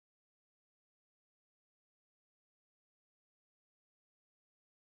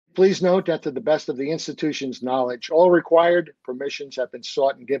Please note that to the best of the institution's knowledge, all required permissions have been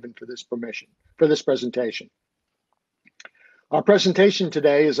sought and given for this presentation. Our presentation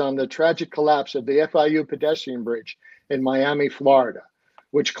today is on the tragic collapse of the FIU pedestrian bridge in Miami, Florida,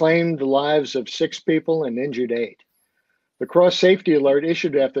 which claimed the lives of 6 people and injured 8. The Cross Safety Alert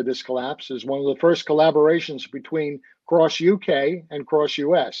issued after this collapse is one of the first collaborations between Cross UK and Cross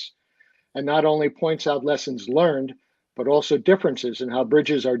US, and not only points out lessons learned, but also differences in how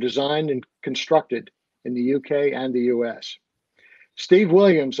bridges are designed and constructed in the UK and the US. Steve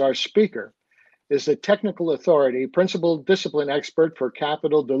Williams, our speaker, is the technical authority, principal discipline expert for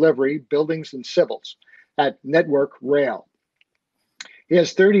capital delivery, buildings and civils at Network Rail. He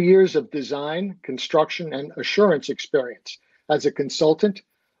has 30 years of design, construction, and assurance experience as a consultant,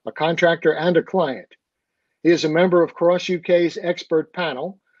 a contractor, and a client. He is a member of Cross UK's expert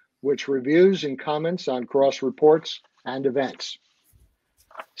panel, which reviews and comments on Cross reports and events.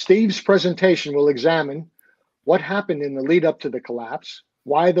 Steve's presentation will examine what happened in the lead up to the collapse,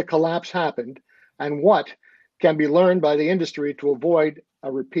 why the collapse happened, and what can be learned by the industry to avoid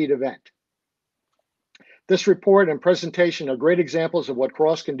a repeat event. This report and presentation are great examples of what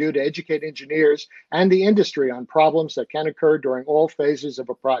Cross can do to educate engineers and the industry on problems that can occur during all phases of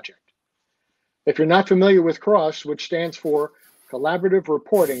a project. If you're not familiar with Cross, which stands for Collaborative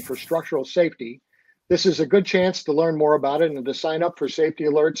Reporting for Structural Safety, this is a good chance to learn more about it and to sign up for safety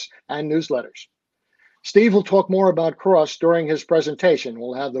alerts and newsletters. Steve will talk more about Cross during his presentation.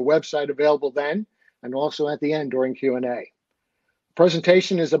 We'll have the website available then and also at the end during Q&A. The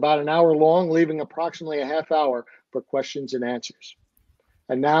presentation is about an hour long, leaving approximately a half hour for questions and answers.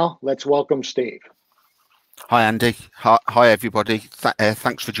 And now let's welcome Steve. Hi, Andy. Hi, everybody.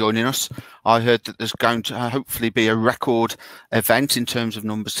 Thanks for joining us. I heard that there's going to hopefully be a record event in terms of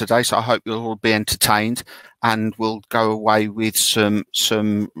numbers today, so I hope you'll all be entertained and we'll go away with some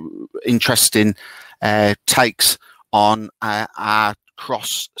interesting takes on our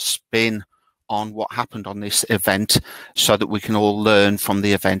Cross spin on what happened on this event so that we can all learn from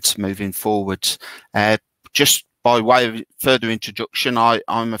the event moving forwards. Just by way of further introduction,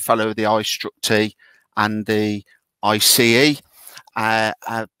 I'm a fellow of the iStruct and the ICE.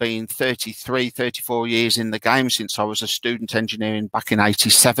 I've been 34 years in the game since I was a student engineering back in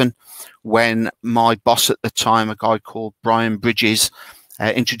 '87, when my boss at the time, a guy called Brian Bridges,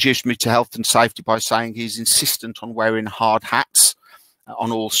 introduced me to health and safety by saying he's insistent on wearing hard hats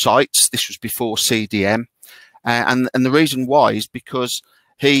on all sites. This was before CDM. And the reason why is because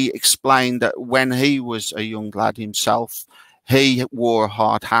he explained that when he was a young lad himself, he wore a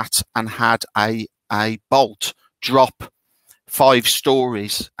hard hat and had a bolt drop 5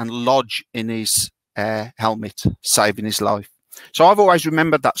 stories and lodge in his helmet, saving his life. So I've always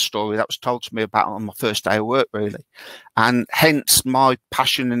remembered that story. That was told to me about on my first day of work, really. And hence my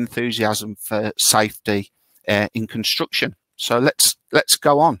passion and enthusiasm for safety in construction. So let's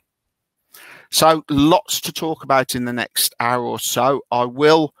go on. So lots to talk about in the next hour or so. I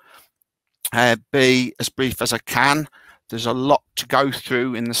will be as brief as I can. There's a lot to go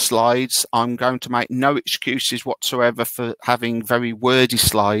through in the slides. I'm going to make no excuses whatsoever for having very wordy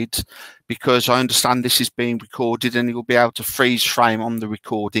slides, because I understand this is being recorded and you'll be able to freeze frame on the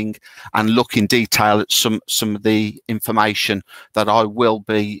recording and look in detail at some of the information that I will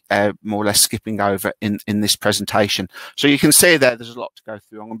be more or less skipping over in this presentation. So you can see there's a lot to go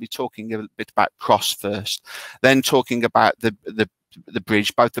through. I'm going to be talking a little bit about Cross first, then talking about the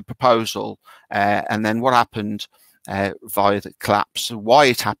bridge, both the proposal and then what happened via the collapse, why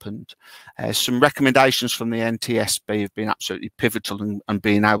it happened. Some recommendations from the NTSB have been absolutely pivotal and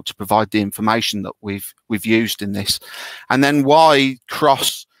being able to provide the information that we've used in this, and then why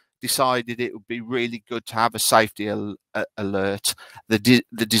Cross decided it would be really good to have a safety alert, the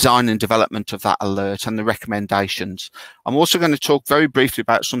design and development of that alert, and the recommendations. I'm also going to talk very briefly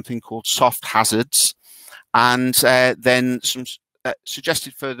about something called soft hazards, and then some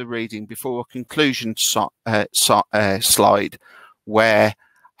suggested further reading before a conclusion slide, where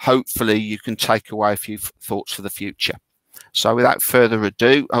hopefully you can take away a few thoughts for the future. So without further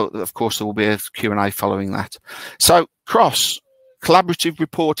ado, of course there will be a Q&A following that. So Cross, collaborative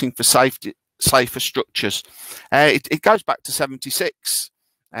reporting for safer structures. It goes back to '76,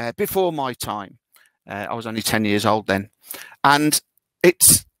 before my time. I was only 10 years old then, and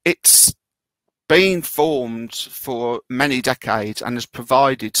it's been formed for many decades and has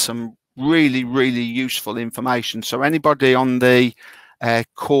provided some really useful information. So anybody on the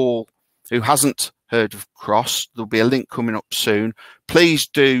call who hasn't heard of Cross, there'll be a link coming up soon. Please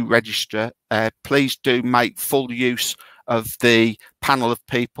do register. Please do make full use of the panel of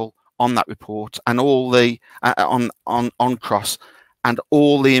people on that report and all the on Cross. and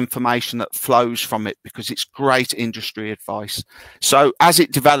all the information that flows from it, because it's great industry advice. So as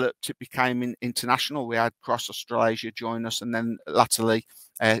it developed, it became international. We had Cross Australasia join us, and then latterly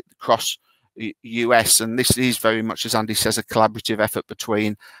Cross US. And this is very much, as Andy says, a collaborative effort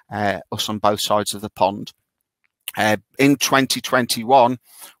between us on both sides of the pond. In 2021,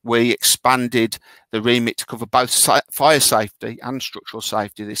 we expanded the remit to cover both fire safety and structural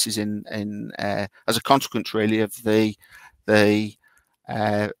safety. This is as a consequence, really, of the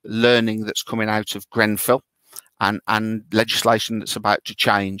learning that's coming out of Grenfell and legislation that's about to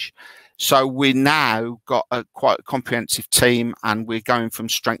change. So we now got a quite comprehensive team, and we're going from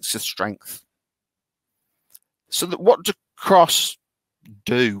strength to strength. So what do Cross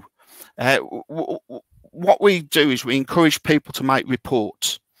do? What we do is we encourage people to make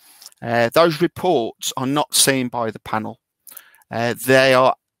reports. Those reports are not seen by the panel. They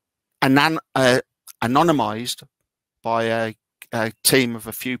are anonymised by a team of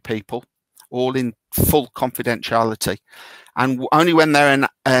a few people, all in full confidentiality. And only when they're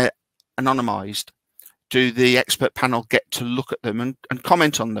anonymised do the expert panel get to look at them and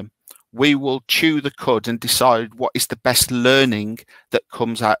comment on them. We will chew the cud and decide what is the best learning that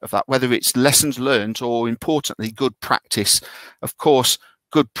comes out of that, whether it's lessons learned or, importantly, good practice. Of course,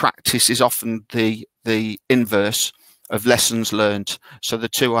 good practice is often the inverse of lessons learned, so the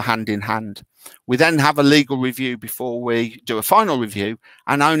two are hand in hand. We then have a legal review before we do a final review,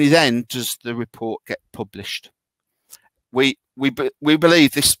 and only then does the report get published. We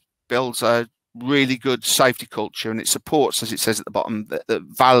believe this builds a really good safety culture, and it supports, as it says at the bottom, the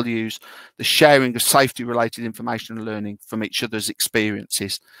values, the sharing of safety related information and learning from each other's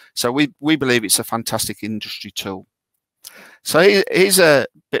experiences. So we believe it's a fantastic industry tool. So here's a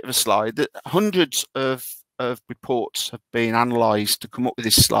bit of a slide that hundreds of reports have been analysed to come up with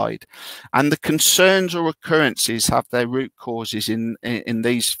this slide, and the concerns or occurrences have their root causes in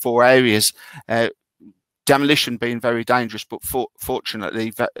these four areas. Demolition being very dangerous, but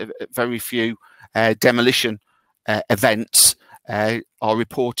fortunately very few demolition events are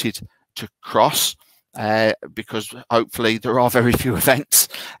reported to Cross, because hopefully there are very few events.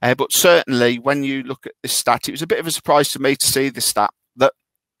 But certainly when you look at this stat, it was a bit of a surprise to me to see the stat that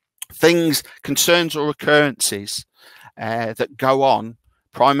concerns or occurrences that go on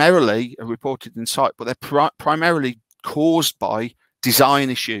primarily are reported in site, but they're primarily caused by design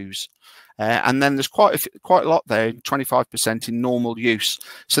issues. And then there's quite a lot there, 25% in normal use.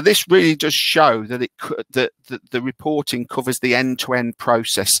 So this really does show that the reporting covers the end-to-end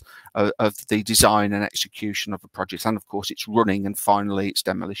process of the design and execution of a project, and of course its running, and finally its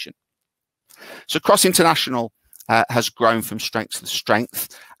demolition. So Cross International has grown from strength to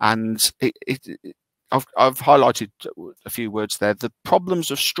strength, and I've highlighted a few words there. The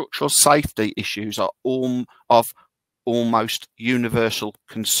problems of structural safety issues are of almost universal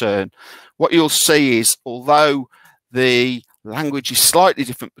concern. What you'll see is, although the language is slightly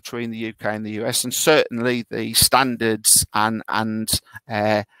different between the UK and the US, and certainly the standards and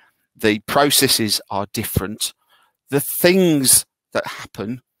the processes are different, the things that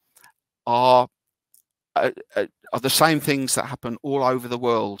happen are the same things that happen all over the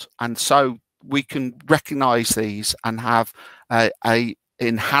world. And so we can recognize these and have a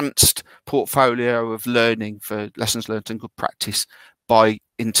enhanced portfolio of learning for lessons learned and good practice by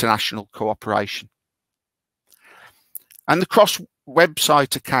international cooperation. And the Cross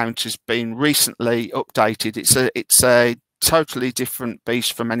website account has been recently updated. It's a totally different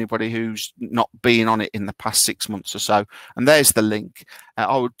beast from anybody who's not been on it in the past 6 months or so. And there's the link.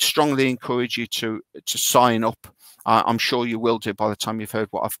 I would strongly encourage you to sign up. I'm sure you will do by the time you've heard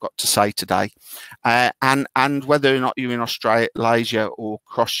what I've got to say today. And whether or not you're in Australasia or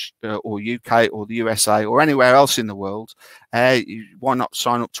Cross or UK or the USA or anywhere else in the world, why not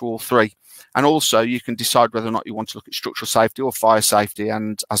sign up to all three? And also you can decide whether or not you want to look at structural safety or fire safety.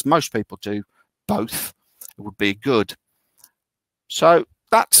 And as most people do, both would be good. So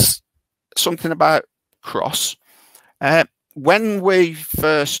that's something about Cross. When we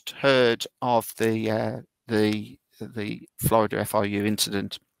first heard of the Florida FIU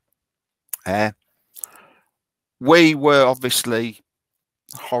incident, we were obviously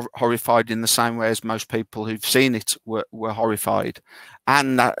horrified in the same way as most people who've seen it were horrified.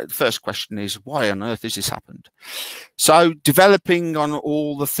 And the first question is, why on earth has this happened? So developing on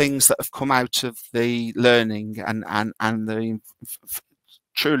all the things that have come out of the learning and the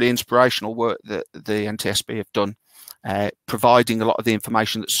truly inspirational work that the NTSB have done, providing a lot of the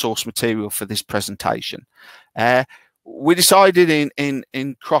information that's source material for this presentation, we decided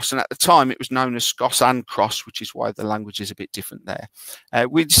in Cross, and at the time it was known as SCOS and Cross, which is why the language is a bit different there.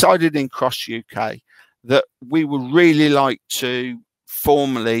 We decided in Cross UK that we would really like to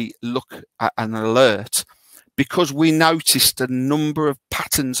formally look at an alert, because we noticed a number of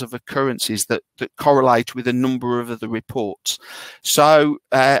patterns of occurrences that correlate with a number of other reports. So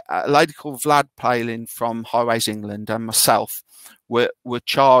a lady called Vlad Palin from Highways England and myself were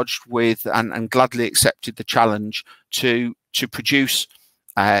charged with and gladly accepted the challenge to produce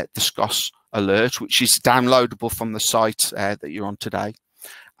the SCOS alert, which is downloadable from the site that you're on today.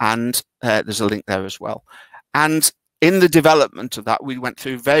 And there's a link there as well. And in the development of that, we went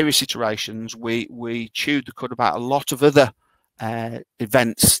through various iterations. We chewed the cud about a lot of other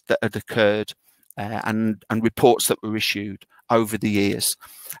events that had occurred and reports that were issued over the years.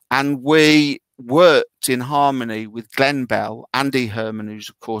 And we worked in harmony with Glenn Bell, Andy Herman, who's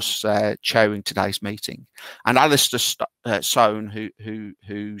of course chairing today's meeting, and Alistair Sohn,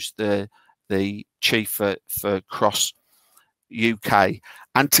 who's the chief for Cross UK.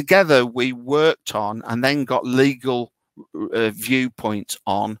 And together we worked on and then got legal viewpoint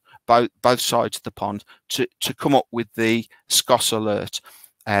on both sides of the pond to come up with the SCOS alert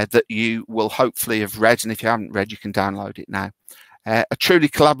that you will hopefully have read, and if you haven't read, you can download it now. A truly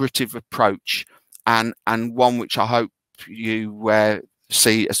collaborative approach, and one which I hope you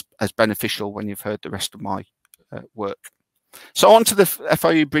see as beneficial when you've heard the rest of my work. So on to the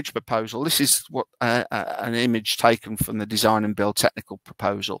FOU bridge proposal. This is what an image taken from the design and build technical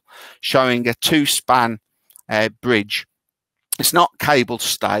proposal, showing a 2-span bridge. It's not cable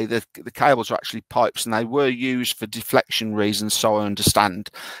stay. The cables are actually pipes, and they were used for deflection reasons, so I understand.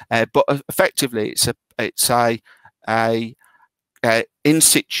 But effectively, it's a in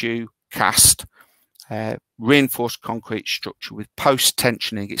situ cast reinforced concrete structure with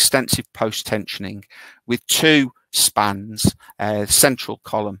post-tensioning, extensive post-tensioning, with 2 spans, central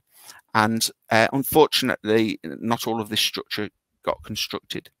column, and unfortunately not all of this structure got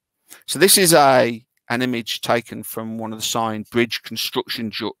constructed. So this is an image taken from one of the signed bridge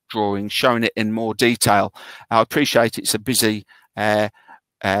construction drawings, showing it in more detail. I appreciate it's a busy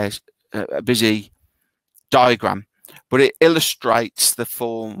diagram, but it illustrates the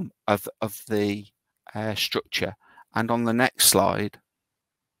form of the structure. And on the next slide,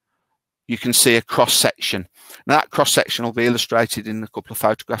 you can see a cross section. Now that cross section will be illustrated in a couple of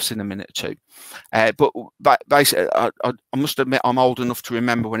photographs in a minute or two. But basically, I must admit I'm old enough to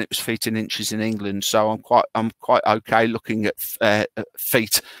remember when it was feet and inches in England, so I'm quite okay looking at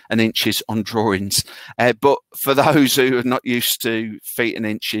feet and inches on drawings. But for those who are not used to feet and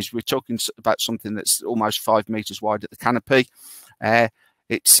inches, we're talking about something that's almost 5 meters wide at the canopy.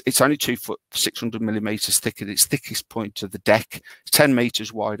 It's only 2 foot 600 millimeters thick at its thickest point of the deck. It's 10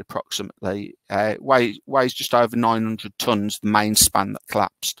 meters wide approximately. Weighs just over 900 tons, the main span that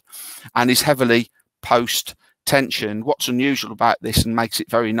collapsed, and is heavily post tensioned. What's unusual about this and makes it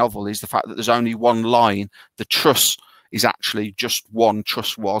very novel is the fact that there's only one line. The truss is actually just one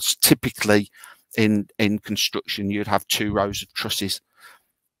truss, whilst typically in construction you'd have 2 rows of trusses.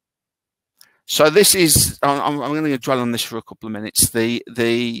 So this is, I'm going to dwell on this for a couple of minutes. The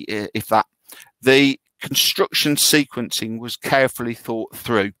construction sequencing was carefully thought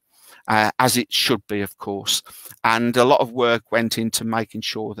through, as it should be, of course. And a lot of work went into making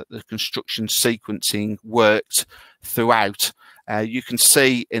sure that the construction sequencing worked throughout. You can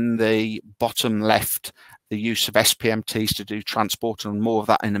see in the bottom left the use of SPMTs to do transport, and more of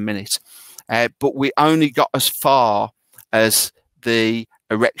that in a minute. But we only got as far as the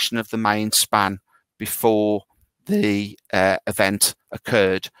erection of the main span before the event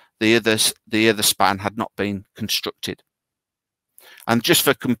occurred. The other span had not been constructed. And just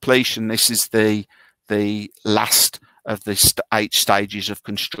for completion, this is the last of the 8 stages of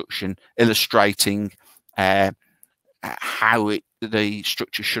construction, illustrating how the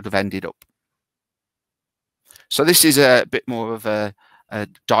structure should have ended up. So this is a bit more of a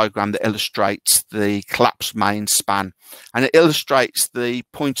diagram that illustrates the collapsed main span, and it illustrates the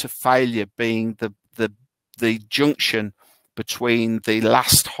point of failure being the junction between the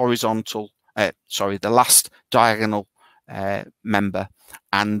last the last diagonal member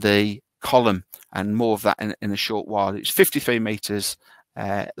and the column, and more of that in a short while. It's 53 meters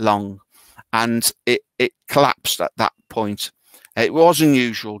long, and it collapsed at that point. It was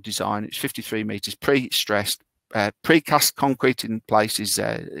unusual design. It's 53 meters pre-stressed, precast concrete in places,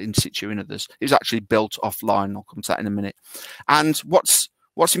 in situ in others. It was actually built offline. I'll come to that in a minute. And what's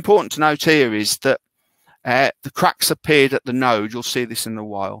important to note here is that the cracks appeared at the node. You'll see this in a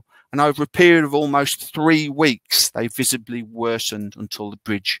while. And over a period of almost 3 weeks, they visibly worsened until the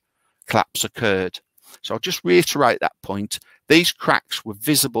bridge collapse occurred. So I'll just reiterate that point. These cracks were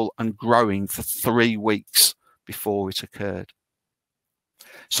visible and growing for 3 weeks before it occurred.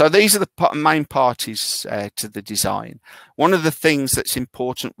 So these are the main parties to the design. One of the things that's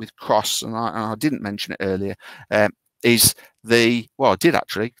important with CROSS, and I didn't mention it earlier, is I did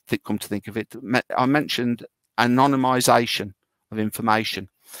actually come to think of it. I mentioned anonymization of information.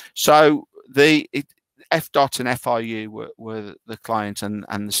 So FDOT and FIU were the client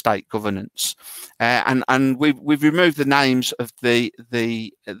and the state governance, and we've removed the names of the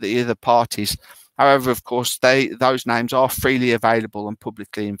other parties. However, of course, those names are freely available and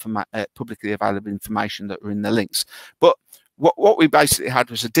publicly available information that are in the links. But what we basically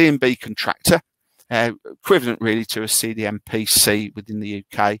had was a D&B contractor, equivalent really to a CDM-PC within the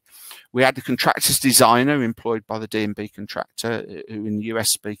UK. We had the contractor's designer employed by the D&B contractor, who in the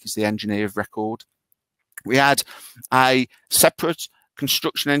US speak is the engineer of record. We had a separate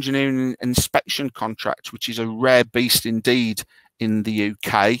construction engineering inspection contract, which is a rare beast indeed in the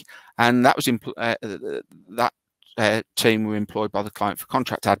UK, and that was team were employed by the client for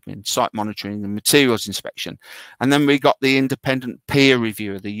contract admin, site monitoring, and materials inspection. And then we got the independent peer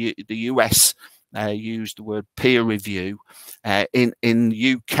reviewer. The US used the word peer review. In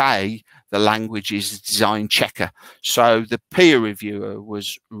the UK, the language is design checker. So the peer reviewer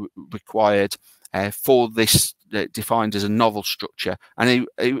was required for this, defined as a novel structure, and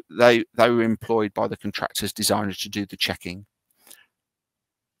they were employed by the contractor's designer to do the checking.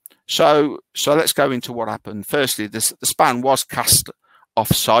 So let's go into what happened. Firstly, the span was cast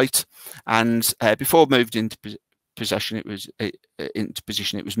off-site, and before it moved into position,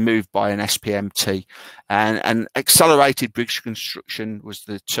 it was moved by an SPMT, and accelerated bridge construction was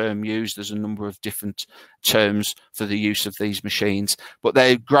the term used. There's a number of different terms for the use of these machines, but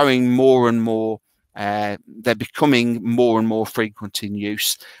they're growing more and more. They're becoming more and more frequent in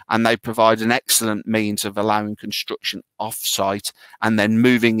use, and they provide an excellent means of allowing construction off-site and then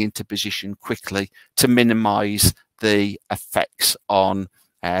moving into position quickly to minimise the effects on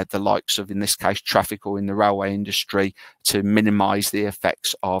the likes of, in this case, traffic, or in the railway industry, to minimise the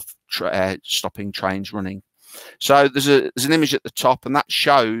effects of stopping trains running. So there's an image at the top, and that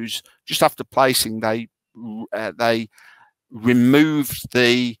shows just after placing they removed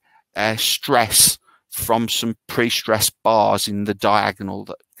the stress from some pre-stressed bars in the diagonal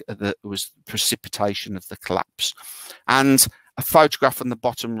that was precipitation of the collapse. And a photograph on the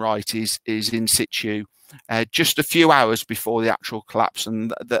bottom right is in situ just a few hours before the actual collapse,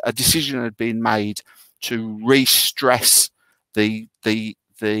 and a decision had been made to re-stress the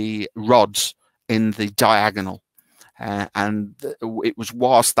rods in the diagonal, and it was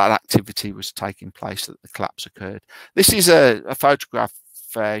whilst that activity was taking place that the collapse occurred. This is a photograph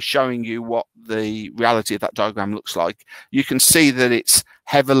showing you what the reality of that diagram looks like. You can see that it's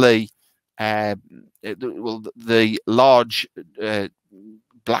heavily, the large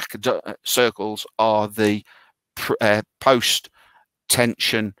black circles are the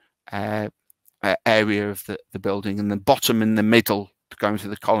post-tension area of the building, and the bottom in the middle going through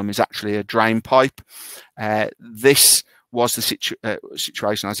the column is actually a drain pipe. This was the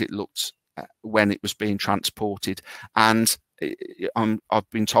situation as it looked when it was being transported, and I've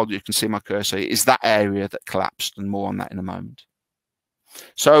been told, you can see my cursor, is that area that collapsed, and more on that in a moment.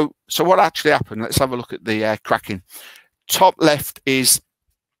 So what actually happened? Let's have a look at the cracking. Top left is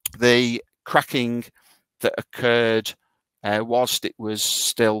the cracking that occurred whilst it was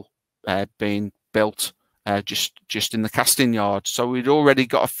still being built, just in the casting yard. So we'd already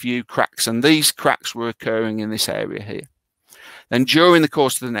got a few cracks, and these cracks were occurring in this area here. Then during the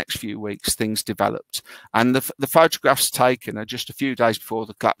course of the next few weeks, things developed, and the photographs taken are just a few days before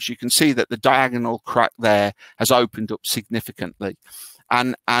the collapse. You can see that the diagonal crack there has opened up significantly,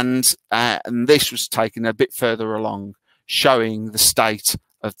 and this was taken a bit further along, showing the state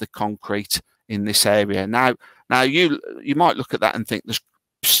of the concrete in this area. Now you might look at that and think there's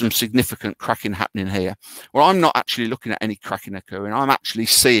some significant cracking happening here. Well, I'm not actually looking at any cracking occurring. I'm actually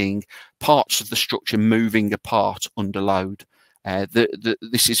seeing parts of the structure moving apart under load.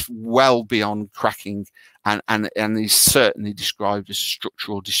 This is well beyond cracking, and is certainly described as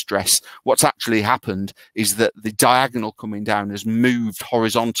structural distress. What's actually happened is that the diagonal coming down has moved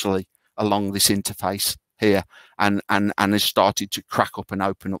horizontally along this interface here, and has started to crack up and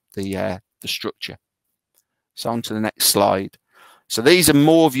open up the structure. So on to the next slide. So these are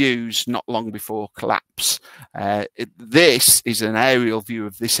more views not long before collapse. This is an aerial view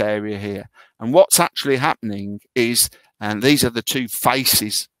of this area here, and what's actually happening is, and these are the two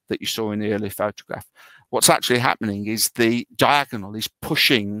faces that you saw in the earlier photograph. What's actually happening is the diagonal is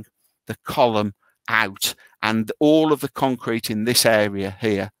pushing the column out, and all of the concrete in this area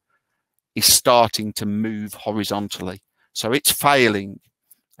here is starting to move horizontally. So it's failing,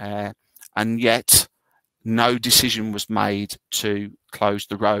 and yet no decision was made to close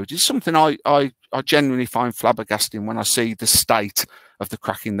the road. It's something I genuinely find flabbergasting when I see the state of the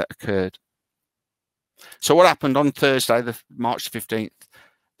cracking that occurred. So what happened on Thursday, the March 15th,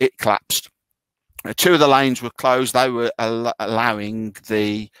 it collapsed. Two of the lanes were closed. They were allowing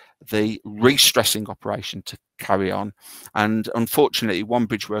the restressing operation to carry on. And unfortunately, one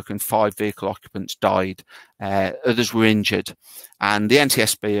bridge worker and 5 vehicle occupants died. Others were injured. And the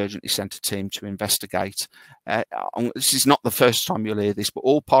NTSB urgently sent a team to investigate. This is not the first time you'll hear this, but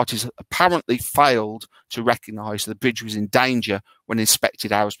all parties apparently failed to recognise the bridge was in danger when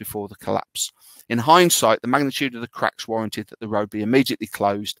inspected hours before the collapse. In hindsight, the magnitude of the cracks warranted that the road be immediately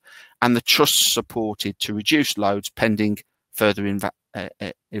closed and the trust supported to reduce loads pending further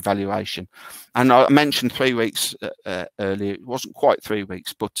evaluation. And I mentioned 3 weeks earlier. It wasn't quite 3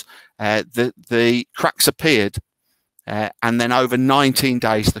 weeks, but the cracks appeared, and then over 19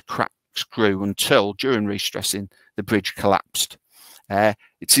 days the cracks grew until, during restressing, the bridge collapsed.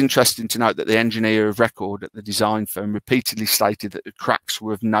 It's interesting to note that the engineer of record at the design firm repeatedly stated that the cracks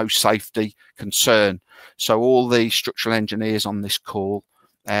were of no safety concern. So all the structural engineers on this call,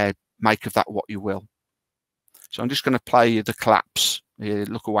 make of that what you will. So I'm just going to play you the collapse.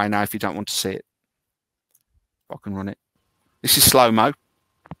 Look away now if you don't want to see it. If I can run it. This is slow-mo.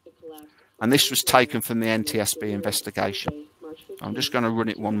 And this was taken from the NTSB investigation. I'm just going to run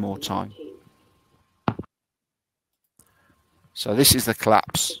it one more time. So this is the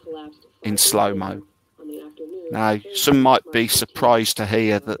collapse in slow-mo. Now, some might be surprised to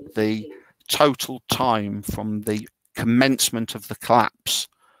hear that the total time from the commencement of the collapse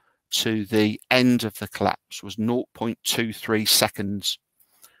to the end of the collapse was 0.23 seconds.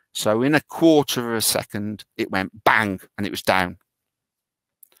 So in a quarter of a second, it went bang and it was down.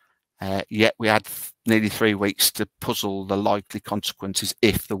 Yet we had nearly 3 weeks to puzzle the likely consequences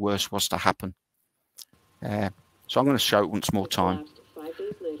if the worst was to happen. So I'm going to show it once more time.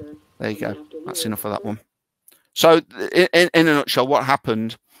 There you go. That's enough of that one. So in a nutshell, what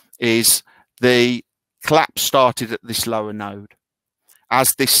happened is the collapse started at this lower node.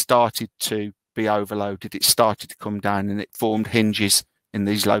 As this started to be overloaded, it started to come down and it formed hinges in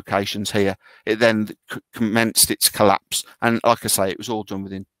these locations here. It then commenced its collapse. And like I say, it was all done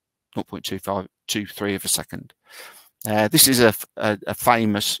within 0.2523 of a second. This is a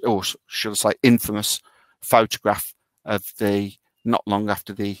famous, or should I say infamous, photograph of the not long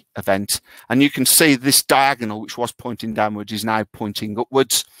after the event, and you can see this diagonal, which was pointing downwards, is now pointing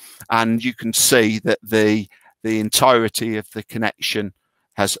upwards, and you can see that the entirety of the connection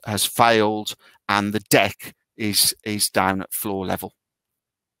has failed, and the deck is down at floor level.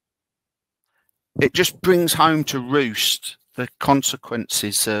 It just brings home to roost the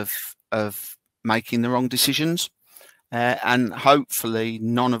consequences of making the wrong decisions. And hopefully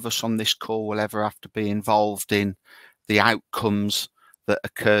none of us on this call will ever have to be involved in the outcomes that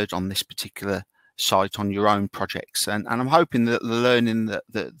occurred on this particular site on your own projects. And I'm hoping that the learning that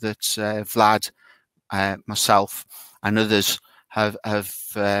Vlad, myself and others have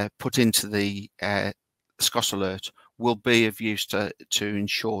put into the SCOS alert will be of use to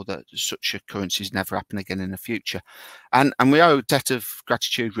ensure that such occurrences never happen again in the future. And we owe a debt of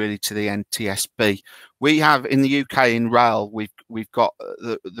gratitude really to the NTSB. We have in the UK in rail, we've got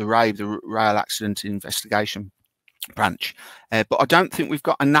the RAIB, the Rail Accident Investigation Branch, but I don't think we've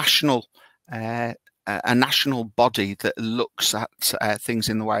got a national body that looks at things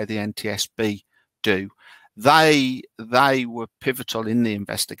in the way the NTSB do. They were pivotal in the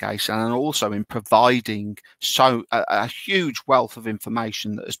investigation and also in providing a huge wealth of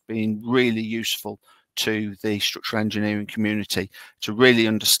information that has been really useful to the structural engineering community to really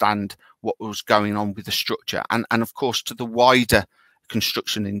understand what was going on with the structure, and of course to the wider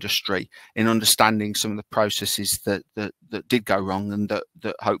construction industry in understanding some of the processes that did go wrong and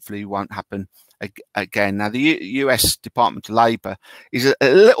that hopefully won't happen again. Now, the US Department of Labour is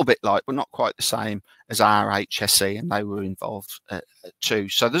a little bit like, but not quite the same as our HSE, and they were involved too.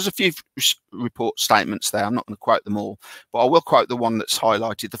 So there's a few report statements there. I'm not going to quote them all, but I will quote the one that's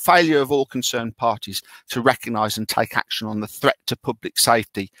highlighted. The failure of all concerned parties to recognise and take action on the threat to public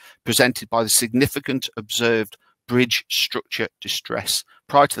safety presented by the significant observed bridge structure distress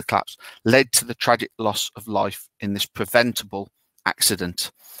prior to the collapse led to the tragic loss of life in this preventable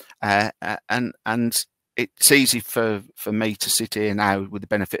accident. And it's easy for me to sit here now with the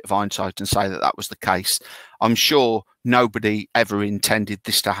benefit of hindsight and say that was the case. I'm sure nobody ever intended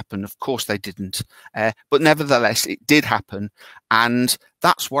this to happen. Of course they didn't. But nevertheless, it did happen. And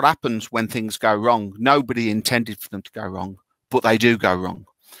that's what happens when things go wrong. Nobody intended for them to go wrong, but they do go wrong.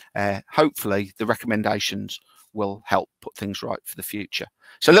 Hopefully the recommendations will help put things right for the future.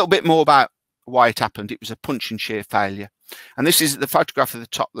 So a little bit more about why it happened. It was a punch and shear failure. And this is the photograph of the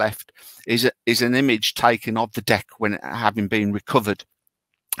top left is an image taken of the deck when it having been recovered.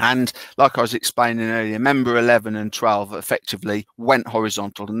 And like I was explaining earlier, member 11 and 12 effectively went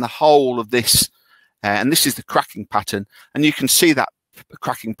horizontal, and the whole of this, and this is the cracking pattern, and you can see that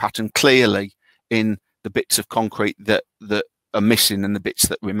cracking pattern clearly in the bits of concrete that are missing and the bits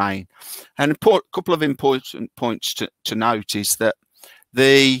that remain. And a couple of important points to note is that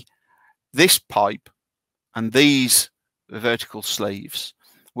this pipe and these vertical sleeves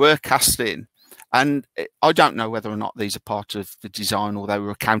were cast in, and I don't know whether or not these are part of the design or they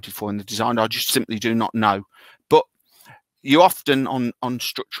were accounted for in the design. I just simply do not know. But you often on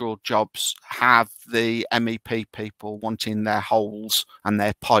structural jobs have the MEP people wanting their holes and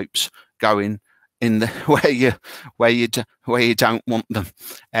their pipes going in the where you don't want them,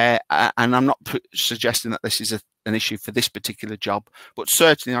 and I'm not suggesting that this is an issue for this particular job, but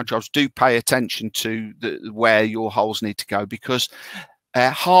certainly our jobs do pay attention to where your holes need to go, because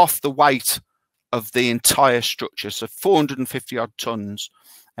half the weight of the entire structure, so 450 odd tons,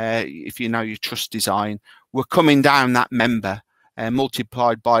 if you know your truss design, were coming down that member,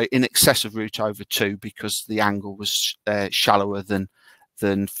 multiplied by in excess of √2, because the angle was shallower than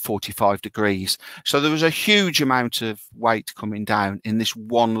 45 degrees. So there was a huge amount of weight coming down in this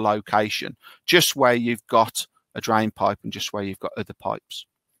one location, just where you've got a drain pipe and just where you've got other pipes.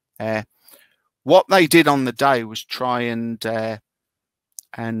 What they did on the day was try and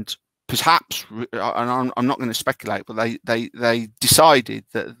perhaps, and I'm not going to speculate, but they decided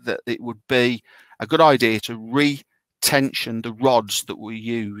that it would be a good idea to retension the rods that were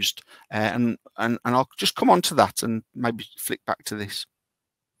used, and I'll just come on to that and maybe flick back to this.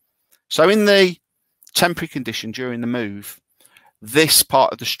 So in the temporary condition during the move, this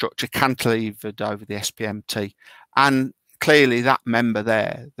part of the structure cantilevered over the SPMT, and clearly that member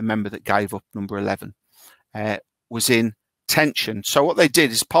there, the member that gave up number 11, was in tension. So what they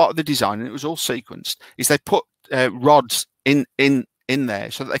did as part of the design, and it was all sequenced, is they put rods in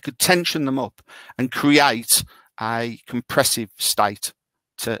there so that they could tension them up and create a compressive state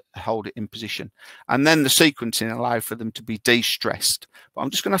to hold it in position, and then the sequencing allowed for them to be de-stressed. But I'm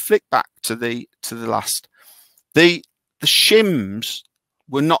just going to flick back to the last. The shims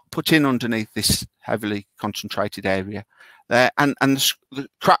were not put in underneath this heavily concentrated area, and the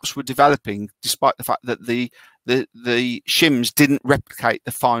cracks were developing despite the fact that the shims didn't replicate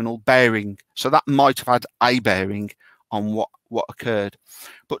the final bearing. So that might have had a bearing on what occurred.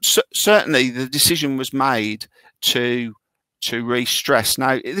 But certainly the decision was made to re-stress.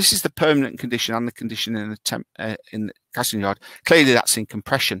 Now, this is the permanent condition and the condition in the casting yard. Clearly that's in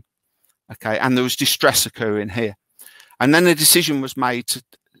compression, okay, and there was distress occurring here. And then the decision was made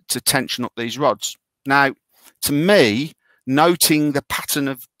to tension up these rods. Now, to me, noting the pattern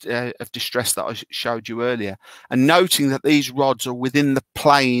of distress that I showed you earlier, and noting that these rods are within the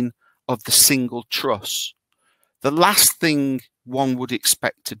plane of the single truss, the last thing one would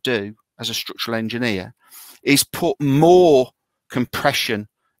expect to do as a structural engineer is put more compression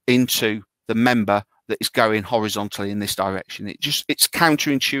into the member that is going horizontally in this direction. It's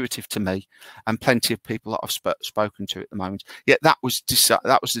counterintuitive to me and plenty of people that I've spoken to at the moment. Yet that was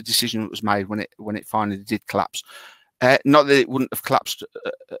the decision that was made when it finally did collapse. Not that it wouldn't have collapsed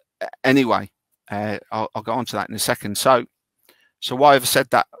anyway. I'll go on to that in a second. So why have I said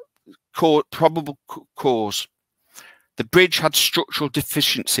that? Probable cause. The bridge had structural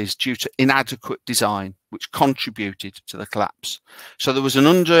deficiencies due to inadequate design, which contributed to the collapse. So there was an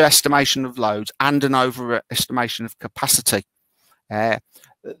underestimation of loads and an overestimation of capacity. The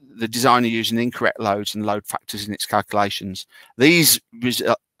designer using incorrect loads and load factors in its calculations. These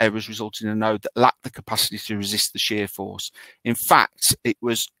errors resulted in a node that lacked the capacity to resist the shear force. In fact, it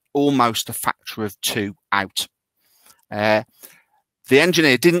was almost a factor of 2 out. The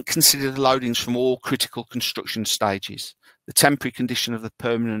engineer didn't consider the loadings from all critical construction stages. The temporary condition of the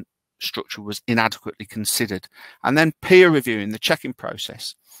permanent structure was inadequately considered. And then peer reviewing the checking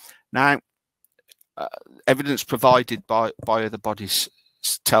process. Now, evidence provided by other bodies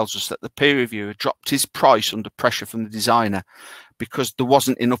tells us that the peer reviewer dropped his price under pressure from the designer because there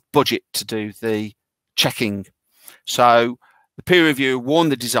wasn't enough budget to do the checking. So the peer reviewer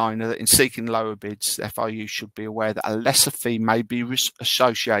warned the designer that in seeking lower bids, the FIU should be aware that a lesser fee may be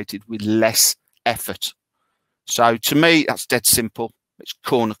associated with less effort. So to me, that's dead simple. It's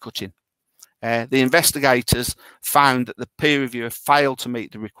corner cutting. The investigators found that the peer reviewer failed to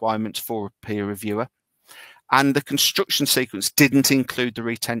meet the requirements for a peer reviewer, and the construction sequence didn't include the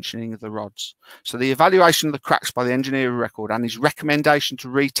retensioning of the rods. So the evaluation of the cracks by the engineer record and his recommendation to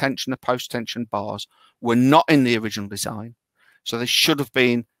retension the post-tension bars were not in the original design. So they should have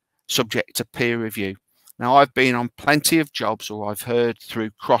been subject to peer review. Now, I've been on plenty of jobs, or I've heard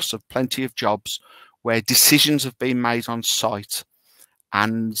through Cross of plenty of jobs where decisions have been made on site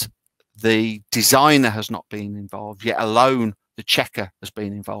and the designer has not been involved, yet alone the checker has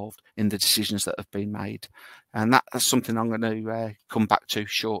been involved in the decisions that have been made. And that's something I'm going to come back to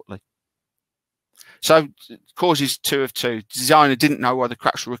shortly. So causes 2 of 2. The designer didn't know why the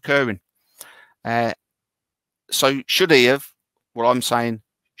cracks were occurring. So should he have, well, I'm saying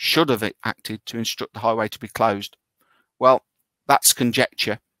should have acted to instruct the highway to be closed? Well, that's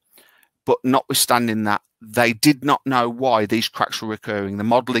conjecture. But notwithstanding that, they did not know why these cracks were occurring. The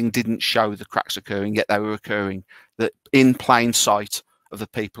modelling didn't show the cracks occurring, yet they were occurring in plain sight of the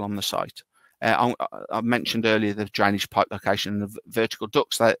people on the site. I mentioned earlier the drainage pipe location and the vertical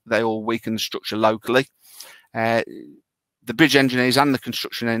ducts. They all weaken the structure locally. The bridge engineers and the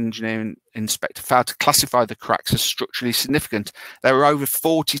construction engineering inspector failed to classify the cracks as structurally significant. They were over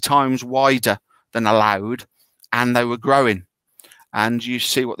 40 times wider than allowed, and they were growing. And you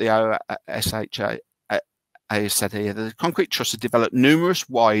see what the OSHA has said here. The concrete truss had developed numerous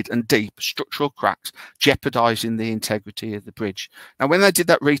wide and deep structural cracks, jeopardising the integrity of the bridge. Now, when they did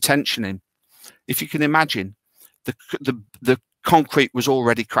that retensioning, if you can imagine, the concrete was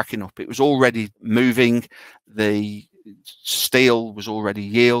already cracking up. It was already moving. The steel was already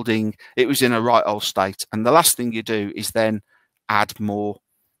yielding. It was in a right old state. And the last thing you do is then add more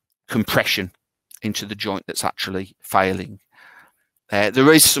compression into the joint that's actually failing.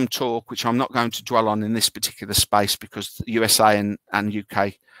 There is some talk, which I'm not going to dwell on in this particular space because the USA and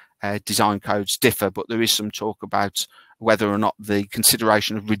UK design codes differ, but there is some talk about whether or not the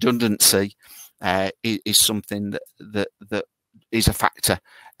consideration of redundancy is something that is a factor,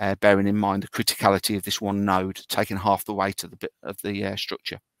 bearing in mind the criticality of this one node, taking half the weight of the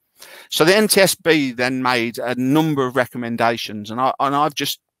structure. So the NTSB then made a number of recommendations, and I've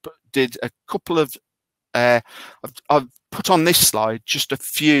just did a couple of I've put on this slide just a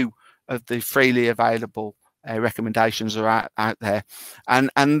few of the freely available recommendations are out there, and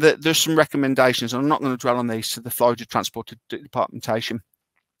there's some recommendations. I'm not going to dwell on these. To the Florida Transport Departmentation,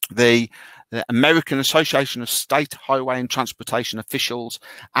 the American Association of State Highway and Transportation Officials,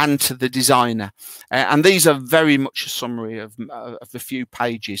 and to the designer, and these are very much a summary of a few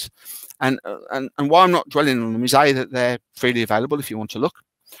pages. And why I'm not dwelling on them is A, that they're freely available if you want to look,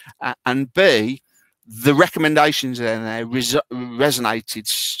 and B, the recommendations in there resonated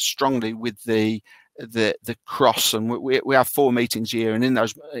strongly with the cross, and we have 4 meetings here, and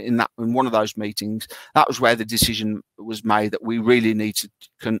in one of those meetings, that was where the decision was made that we really need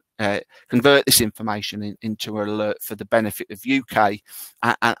to convert this information into an alert for the benefit of UK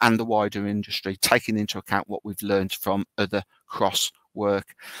and the wider industry, taking into account what we've learned from other cross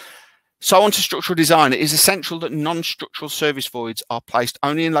work. So on to structural design. It is essential that non-structural service voids are placed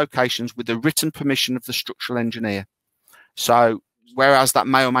only in locations with the written permission of the structural engineer. So whereas that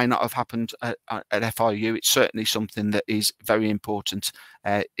may or may not have happened at FIU, it's certainly something that is very important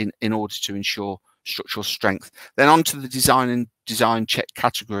in order to ensure structural strength. Then on to the design check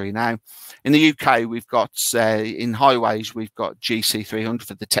category. Now, in the UK, we've got, in highways, we've got GC 300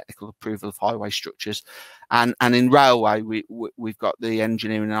 for the technical approval of highway structures. And in railway, we've got the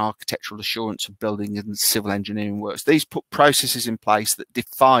engineering and architectural assurance of building and civil engineering works. These put processes in place that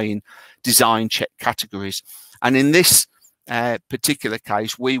define design check categories. And in this particular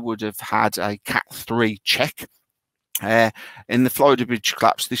case, we would have had a Cat 3 check. In the Florida Bridge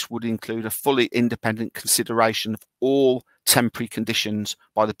collapse, this would include a fully independent consideration of all temporary conditions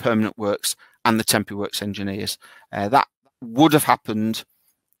by the permanent works and the temporary works engineers. That would have happened,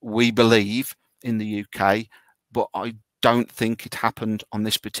 we believe, in the UK, but I don't think it happened on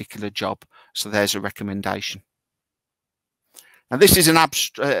this particular job. So there's a recommendation. Now, this is an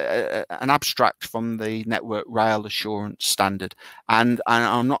abstract from the Network Rail Assurance Standard, and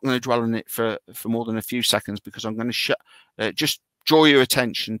I'm not going to dwell on it for more than a few seconds because I'm going to just draw your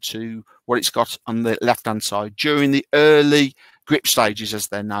attention to what it's got on the left-hand side. During the early grip stages, as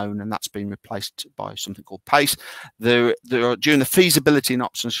they're known, and that's been replaced by something called PACE, during the feasibility and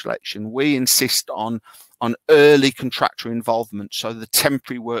option selection, we insist on early contractor involvement, so the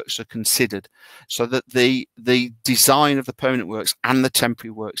temporary works are considered, so that the design of the permanent works and the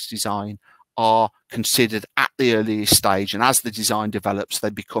temporary works design are considered at the earliest stage, and as the design develops, they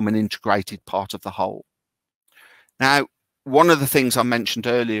become an integrated part of the whole. Now, one of the things I mentioned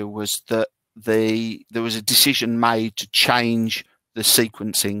earlier was that there was a decision made to change the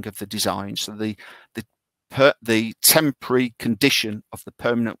sequencing of the design, so the temporary condition of the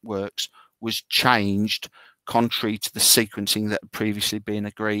permanent works was changed contrary to the sequencing that had previously been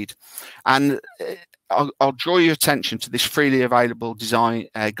agreed. And I'll draw your attention to this freely available design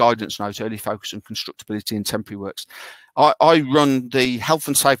guidance note, early focus on constructability in temporary works. I run the health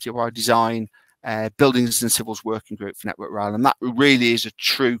and safety by design buildings and civils working group for Network Rail, and that really is a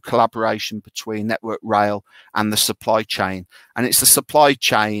true collaboration between Network Rail and the supply chain. And it's the supply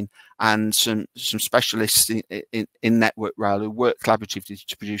chain and some specialists in Network Rail who work collaboratively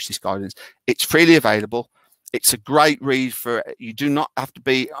to produce this guidance. It's freely available. It's a great read for, you do not have to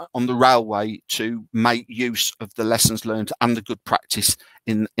be on the railway to make use of the lessons learned and the good practice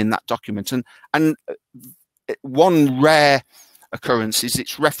in that document. And one rare occurrence is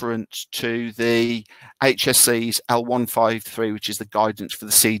its reference to the HSC's L153, which is the guidance for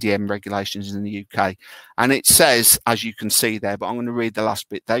the CDM regulations in the UK. And it says, as you can see there, but I'm going to read the last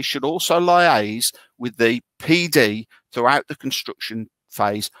bit, they should also liaise with the PD throughout the construction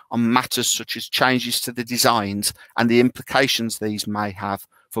phase on matters such as changes to the designs and the implications these may have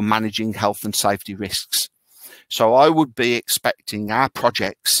for managing health and safety risks. So I would be expecting our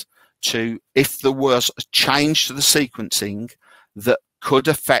projects to, if there was a change to the sequencing that could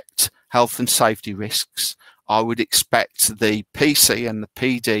affect health and safety risks, I would expect the PC and the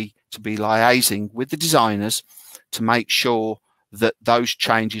PD to be liaising with the designers to make sure that those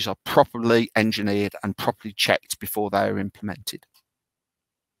changes are properly engineered and properly checked before they are implemented.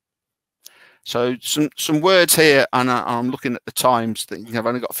 So some words here, and I'm looking at the times, thinking I've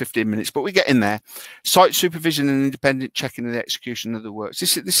only got 15 minutes, but we get in there. Site supervision and independent checking of the execution of the works.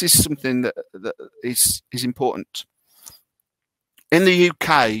 This is something that is important. In the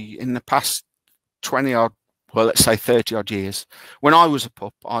UK, in the past 20 odd, well, let's say 30 odd years, when I was a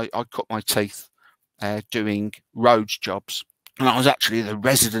pup, I cut my teeth doing roads jobs. And I was actually the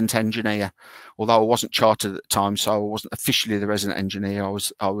resident engineer, although I wasn't chartered at the time, so I wasn't officially the resident engineer.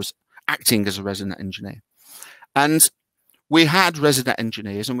 I was acting as a resident engineer. And we had resident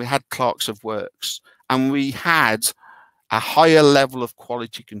engineers and we had clerks of works, and we had a higher level of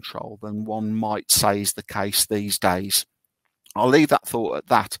quality control than one might say is the case these days. I'll leave that thought at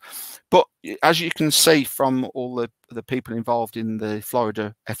that. But as you can see from all the people involved in the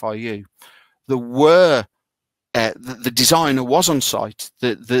Florida FIU, there were the designer was on site.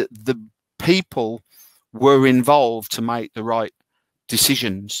 The people were involved to make the right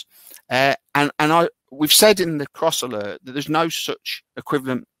decisions. We've said in the cross alert that there's no such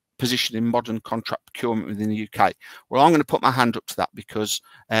equivalent position in modern contract procurement within the UK. Well, I'm going to put my hand up to that because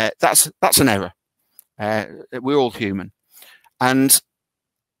that's an error. We're all human. And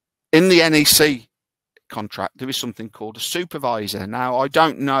in the NEC contract, there is something called a supervisor. Now, I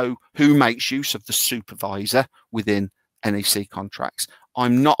don't know who makes use of the supervisor within NEC contracts.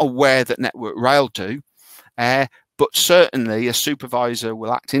 I'm not aware that Network Rail do, but certainly a supervisor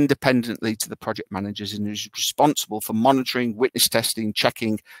will act independently to the project managers and is responsible for monitoring, witness testing,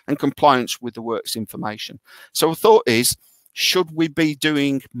 checking, and compliance with the works information. So the thought is, should we be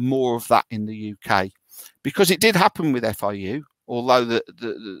doing more of that in the UK? Because it did happen with FIU, although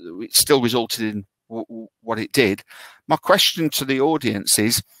it still resulted in what it did. My question to the audience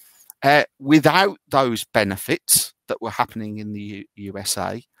is, without those benefits that were happening in the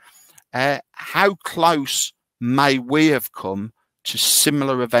USA, how close may we have come to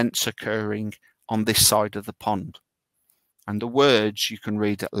similar events occurring on this side of the pond? And the words you can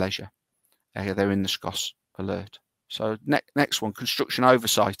read at leisure. They're in the SCOS alert. So next one, construction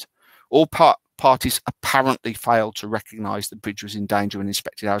oversight. All parties apparently failed to recognise the bridge was in danger when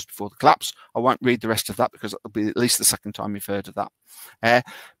inspected hours before the collapse. I won't read the rest of that because it'll be at least the second time you've heard of that.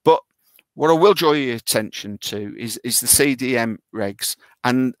 But what I will draw your attention to is the CDM regs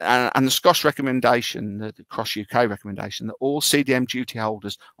and the SCOS recommendation, the Cross UK recommendation, that all CDM duty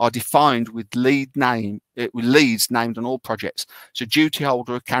holders are defined with leads named on all projects. So duty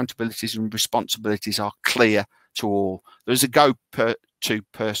holder accountabilities and responsibilities are clear to all. There's a go-to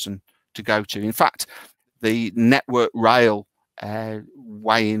person to go to. In fact, the Network Rail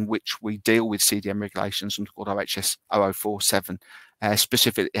way in which we deal with CDM regulations, something called OHS 0047,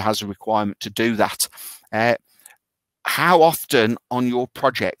 specifically has a requirement to do that. How often on your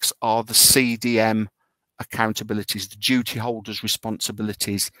projects are the CDM accountabilities, the duty holders'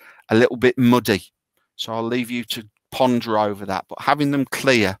 responsibilities, a little bit muddy? So I'll leave you to ponder over that, but having them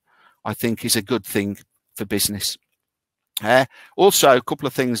clear, I think, is a good thing for business. Also, a couple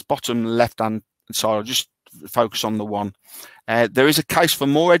of things, bottom left-hand side, I'll just focus on the one. There is a case for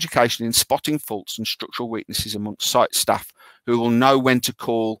more education in spotting faults and structural weaknesses amongst site staff who will know when to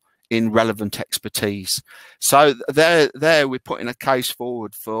call in relevant expertise. So there we're putting a case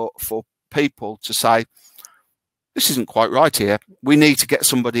forward for people to say, this isn't quite right here. We need to get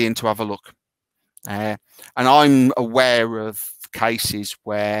somebody in to have a look. And I'm aware of cases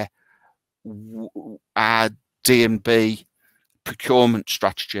where our D&B procurement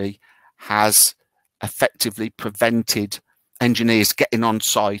strategy has effectively prevented engineers getting on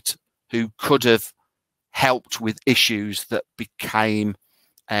site who could have helped with issues that became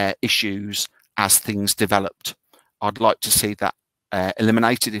issues as things developed. I'd like to see that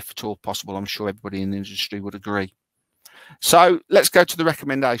eliminated if at all possible. I'm sure everybody in the industry would agree. So let's go to the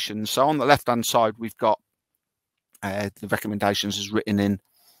recommendations. So on the left hand side, we've got the recommendations as written in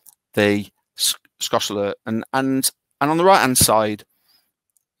the SCOSS alert, and on the right hand side,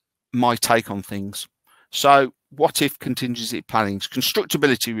 my take on things. So what if contingency planning,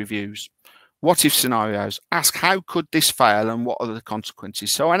 constructability reviews, what if scenarios, ask how could this fail and what are the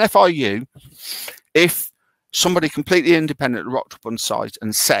consequences. So an FIU, if somebody completely independent rocked up on site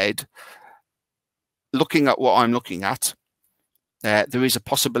and said, looking at what I'm looking at, there is a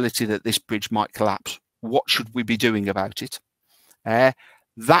possibility that this bridge might collapse. What should we be doing about it?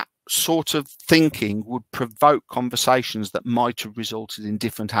 That sort of thinking would provoke conversations that might have resulted in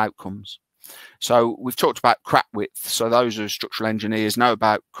different outcomes. So we've talked about crack width. So those who are structural engineers know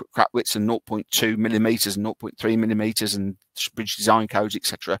about crack widths and 0.2 millimeters and 0.3 millimeters and bridge design codes,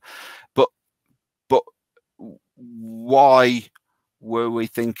 etc. But why were we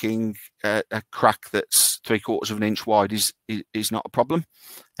thinking a crack that's 3/4 of an inch wide is not a problem?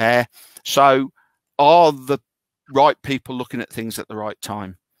 So are the right people looking at things at the right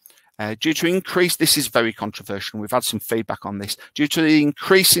time? Due to increase, this is very controversial. We've had some feedback on this. Due to the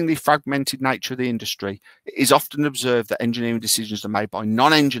increasingly fragmented nature of the industry, it is often observed that engineering decisions are made by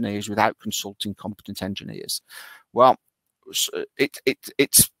non-engineers without consulting competent engineers. Well,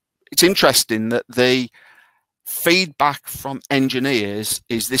 it's interesting that the feedback from engineers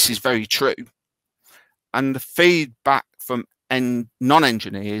is this is very true, and the feedback from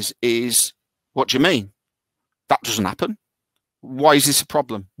non-engineers is, what do you mean? That doesn't happen. Why is this a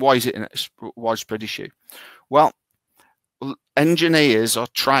problem? Why is it a widespread issue? Well, engineers are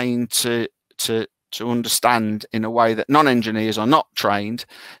trained to understand in a way that non-engineers are not trained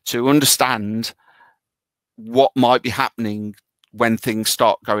to understand what might be happening when things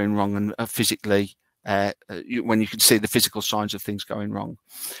start going wrong and physically, when you can see the physical signs of things going wrong.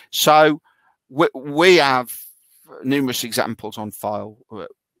 So we have numerous examples on file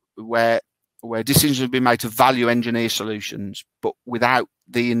where decisions have been made to value engineer solutions, but without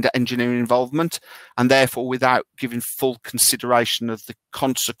the engineering involvement, and therefore without giving full consideration of the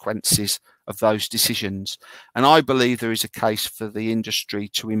consequences of those decisions. And I believe there is a case for the industry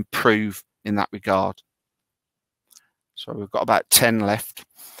to improve in that regard. So we've got about 10 left.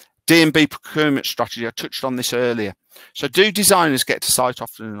 D&B procurement strategy, I touched on this earlier. So do designers get to site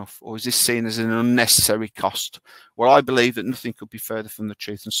often enough, or is this seen as an unnecessary cost? Well, I believe that nothing could be further from the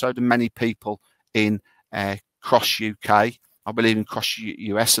truth, and so do many people in cross UK. I believe in cross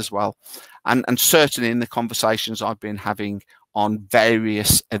US as well, and certainly in the conversations I've been having on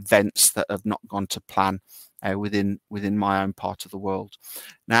various events that have not gone to plan within my own part of the world.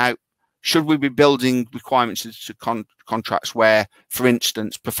 Now, should we be building requirements into contracts where, for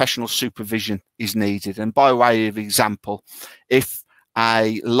instance, professional supervision is needed? And by way of example, if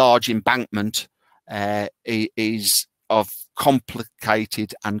a large embankment is of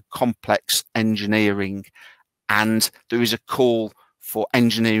complicated and complex engineering, and there is a call for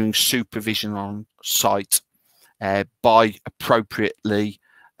engineering supervision on site by appropriately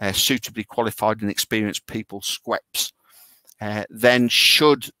suitably qualified and experienced people, SQEPs, then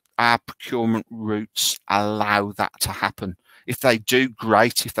should our procurement routes allow that to happen? If they do,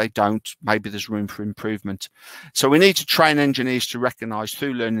 great. If they don't, maybe there's room for improvement. So we need to train engineers to recognise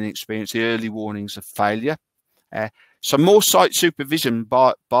through learning experience the early warnings of failure. So more site supervision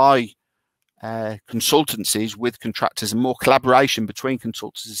by consultancies with contractors, and more collaboration between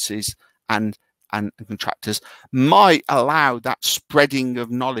consultancies and contractors might allow that spreading of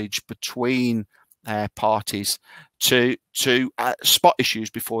knowledge between parties to spot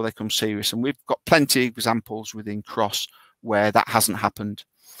issues before they become serious. And we've got plenty of examples within Cross where that hasn't happened.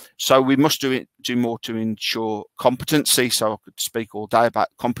 So we must do more to ensure competency. So I could speak all day about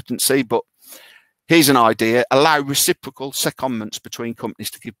competency, but here's an idea: allow reciprocal secondments between companies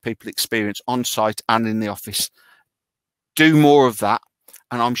to give people experience on site and in the office. Do more of that,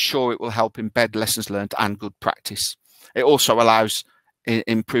 and I'm sure it will help embed lessons learned and good practice. It also allows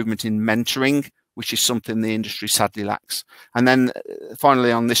improvement in mentoring, which is something the industry sadly lacks. And then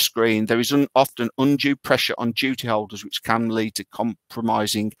finally on this screen, there is often undue pressure on duty holders, which can lead to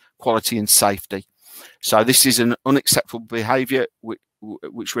compromising quality and safety. So this is an unacceptable behaviour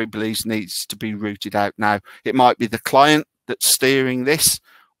which we believe needs to be rooted out. Now, it might be the client that's steering this,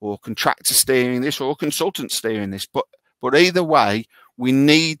 or contractor steering this, or consultant steering this, but either way, We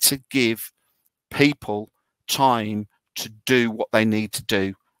need to give people time to do what they need to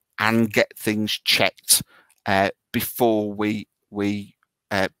do and get things checked before we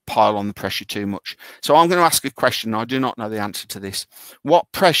pile on the pressure too much. So I'm going to ask a question. I do not know the answer to this.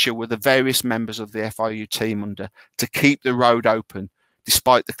 What pressure were the various members of the FIU team under to keep the road open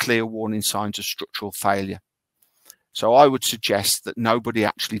despite the clear warning signs of structural failure? So I would suggest that nobody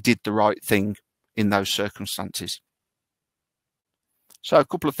actually did the right thing in those circumstances. So a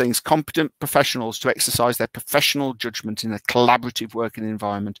couple of things: competent professionals to exercise their professional judgment in a collaborative working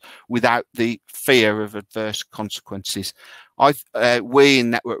environment without the fear of adverse consequences. We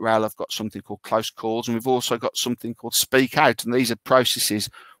in Network Rail have got something called close calls, and we've also got something called speak out. And these are processes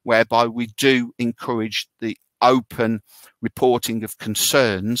whereby we do encourage the open reporting of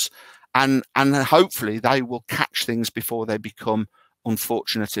concerns, and hopefully they will catch things before they become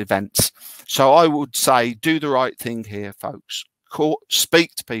unfortunate events. So I would say do the right thing here, folks.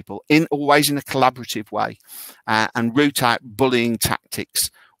 Speak to people always in a collaborative way, and root out bullying tactics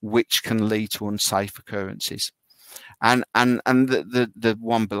which can lead to unsafe occurrences. And the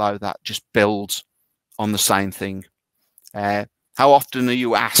one below that just builds on the same thing. How often are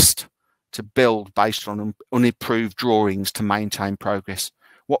you asked to build based on unimproved drawings to maintain progress?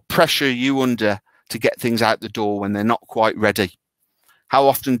 What pressure are you under to get things out the door when they're not quite ready? How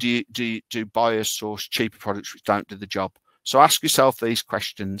often do buyers source cheaper products which don't do the job? So ask yourself these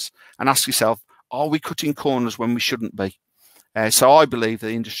questions and ask yourself, are we cutting corners when we shouldn't be? So I believe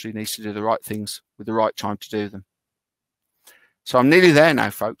the industry needs to do the right things with the right time to do them. So I'm nearly there now,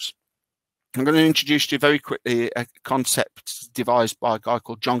 folks. I'm going to introduce to you very quickly a concept devised by a guy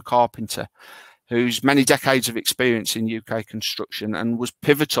called John Carpenter, who's many decades of experience in UK construction and was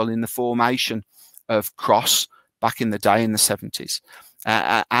pivotal in the formation of Cross back in the day in the 70s,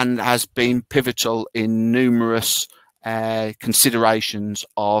 and has been pivotal in numerous considerations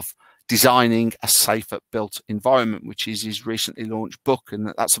of designing a safer built environment, which is his recently launched book,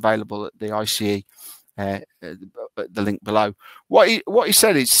 and that's available at the ICE, the link below. What he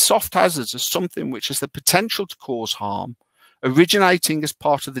said is soft hazards are something which has the potential to cause harm, originating as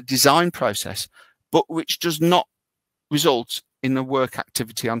part of the design process, but which does not result in the work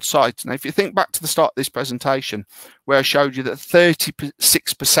activity on site. Now, if you think back to the start of this presentation, where I showed you that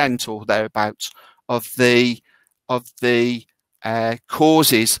 36% or thereabouts of the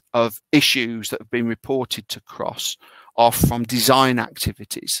causes of issues that have been reported to Cross are from design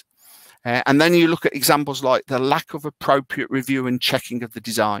activities. And then you look at examples like the lack of appropriate review and checking of the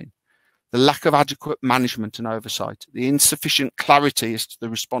design, the lack of adequate management and oversight, the insufficient clarity as to the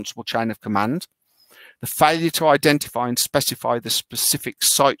responsible chain of command, the failure to identify and specify the specific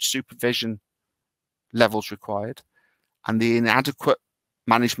site supervision levels required, and the inadequate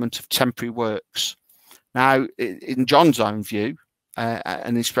management of temporary works. Now, in John's own view,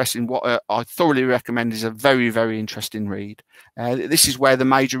 and expressing what I thoroughly recommend is a very, very interesting read. This is where the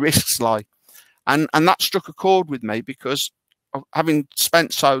major risks lie. And that struck a chord with me because having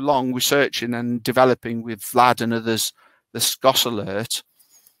spent so long researching and developing with Vlad and others the SCOS alert,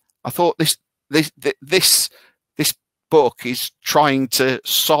 I thought this book is trying to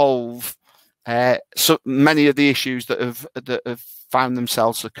solve so many of the issues that have found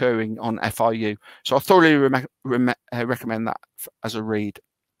themselves occurring on FIU. So I thoroughly recommend that as a read.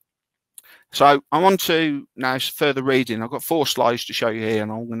 So I want to now further reading. I've got 4 slides to show you here,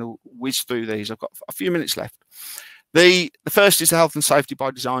 and I'm going to whiz through these. I've got a few minutes left. The first is the health and safety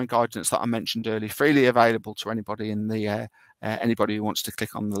by design guidance that I mentioned earlier, freely available to anybody in the anybody who wants to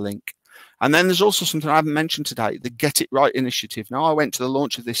click on the link. And then there's also something I haven't mentioned today, the Get It Right initiative. Now, I went to the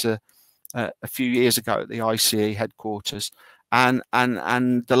launch of this a few years ago at the ICE headquarters, and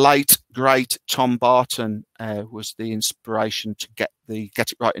the late great Tom Barton was the inspiration to get the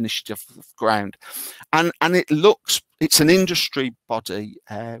Get It Right initiative off the ground. And it's an industry body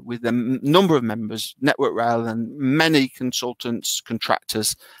with a number of members, Network Rail and many consultants,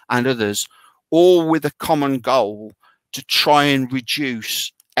 contractors and others, all with a common goal to try and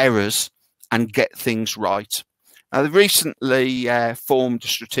reduce errors and get things right. Now, they've recently formed a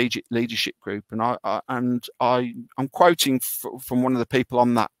strategic leadership group, and I'm quoting from one of the people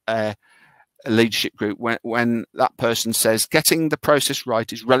on that leadership group when that person says, getting the process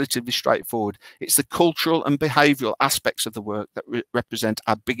right is relatively straightforward. It's the cultural and behavioural aspects of the work that represent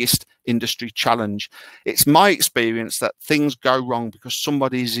our biggest industry challenge. It's my experience that things go wrong because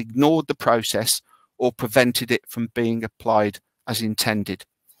somebody has ignored the process or prevented it from being applied as intended.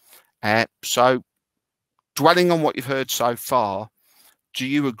 So dwelling on what you've heard so far, do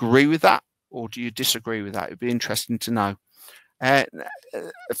you agree with that or do you disagree with that? It'd be interesting to know.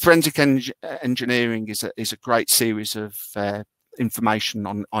 Forensic engineering is a great series of information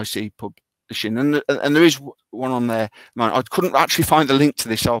on ICE publishing, and there is one on there. I couldn't actually find the link to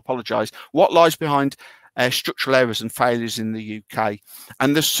this, so I apologise. What lies behind structural errors and failures in the UK?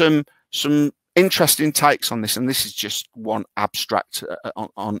 And there's some interesting takes on this, and this is just one abstract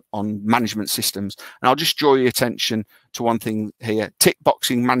on management systems. And I'll just draw your attention to one thing here. Tick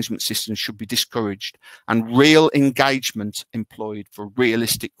boxing management systems should be discouraged, and real engagement employed for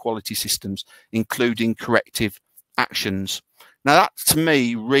realistic quality systems, including corrective actions. Now that to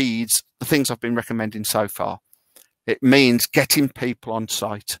me reads the things I've been recommending so far. It means getting people on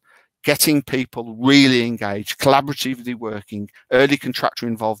site, getting people really engaged, collaboratively working, early contractor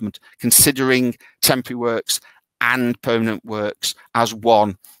involvement, considering temporary works and permanent works as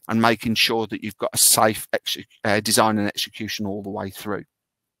one, and making sure that you've got a safe design and execution all the way through.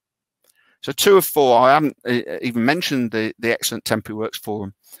 So 2 of 4, I haven't even mentioned the excellent temporary works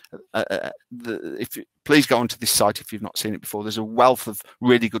forum. Please go onto this site if you've not seen it before. There's a wealth of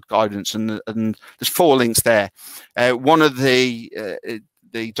really good guidance, and there's 4 links there. One of the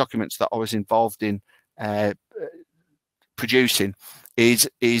documents that I was involved in producing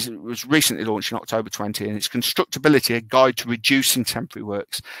was recently launched in October 20, and it's Constructability, a guide to reducing temporary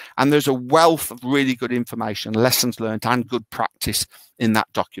works. And there's a wealth of really good information, lessons learned, and good practice in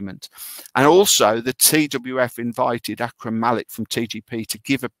that document. And also the TWF invited Akram Malik from TGP to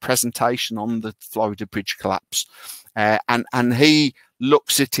give a presentation on the Florida Bridge collapse, and he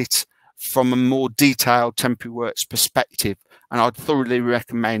looks at it from a more detailed temporary works perspective. And I'd thoroughly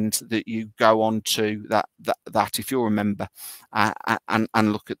recommend that you go on to that if you're a member,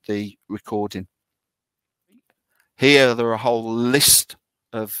 and look at the recording. Here, there are a whole list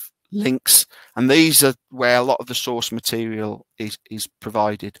of links, and these are where a lot of the source material is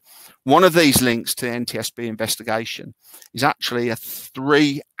provided. One of these links to the NTSB investigation is actually a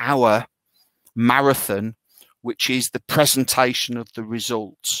 3-hour marathon, which is the presentation of the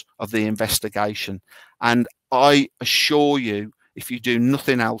results of the investigation. And I assure you, if you do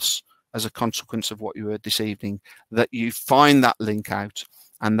nothing else as a consequence of what you heard this evening, that you find that link out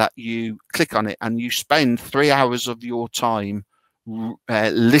and that you click on it and you spend 3 hours of your time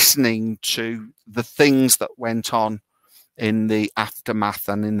listening to the things that went on in the aftermath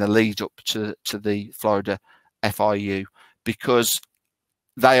and in the lead up to the Florida FIU, because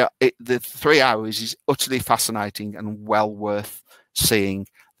the 3 hours is utterly fascinating and well worth seeing.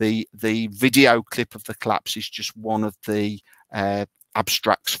 The video clip of the collapse is just one of the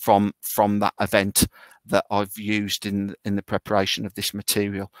abstracts from that event that I've used in the preparation of this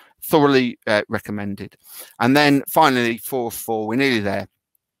material. Thoroughly recommended. And then finally, 4 of 4, we're nearly there.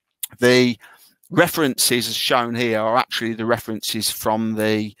 The references as shown here are actually the references from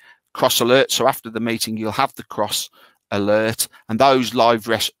the cross alert. So after the meeting, you'll have the cross alert, and those live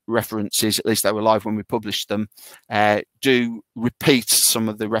references, at least they were live when we published them, do repeat some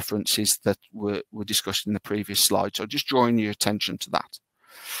of the references that were discussed in the previous slide. So just drawing your attention to that.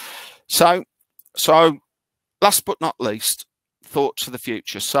 So last but not least, thoughts for the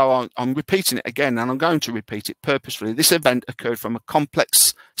future. So I'm repeating it again, and I'm going to repeat it purposefully. This event occurred from a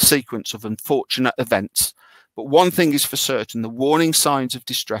complex sequence of unfortunate events, but one thing is for certain: the warning signs of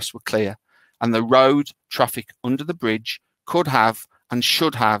distress were clear, and the road traffic under the bridge could have and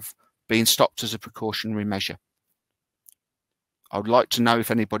should have been stopped as a precautionary measure. I would like to know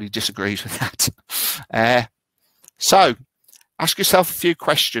if anybody disagrees with that. So ask yourself a few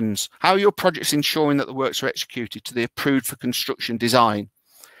questions. How are your projects ensuring that the works are executed to the approved for construction design,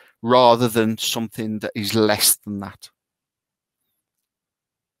 rather than something that is less than that?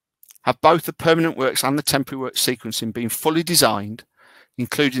 Have both the permanent works and the temporary works sequencing been fully designed,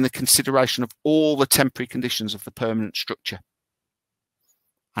 including the consideration of all the temporary conditions of the permanent structure?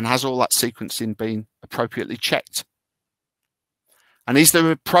 And has all that sequencing been appropriately checked? And is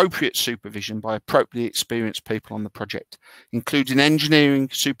there appropriate supervision by appropriately experienced people on the project, including engineering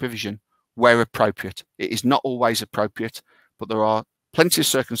supervision where appropriate? It is not always appropriate, but there are plenty of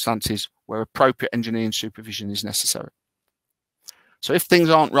circumstances where appropriate engineering supervision is necessary. So if things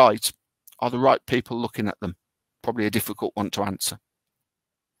aren't right, are the right people looking at them? Probably a difficult one to answer.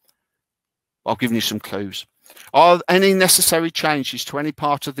 I've given you some clues. Are any necessary changes to any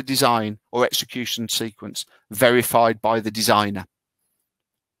part of the design or execution sequence verified by the designer?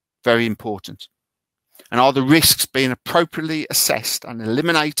 Very important. And are the risks being appropriately assessed and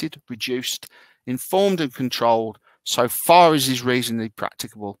eliminated, reduced, informed and controlled so far as is reasonably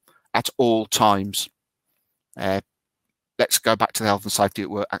practicable at all times? Let's go back to the Health and Safety at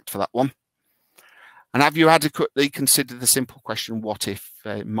Work Act for that one. And have you adequately considered the simple question, what if?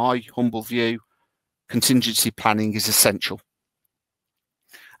 In my humble view, contingency planning is essential.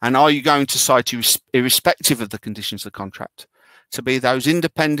 And are you going to site irrespective of the conditions of the contract? to be those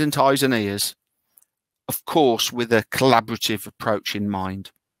independent eyes and ears, of course, with a collaborative approach in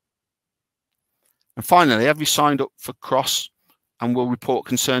mind. And finally, have you signed up for CROSS and will report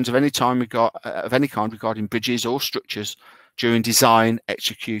concerns of any kind regarding bridges or structures during design,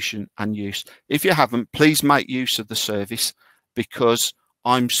 execution and use? If you haven't, please make use of the service, because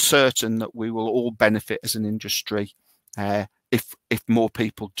I'm certain that we will all benefit as an industry if more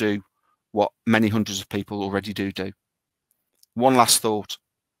people do what many hundreds of people already do. One last thought.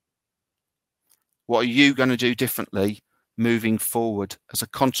 What are you going to do differently moving forward as a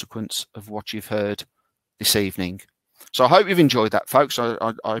consequence of what you've heard this evening? So I hope you've enjoyed that, folks.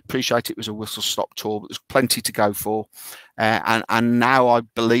 I appreciate it was a whistle-stop tour, but there's plenty to go for. And now I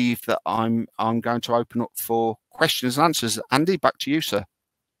believe that I'm going to open up for questions and answers. Andy, back to you, sir.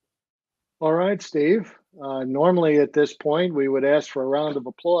 All right, Steve. Normally at this point, we would ask for a round of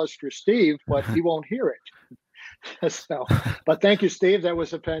applause for Steve, but he won't hear it. But thank you, Steve. That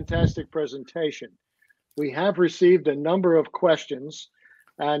was a fantastic presentation. We have received a number of questions,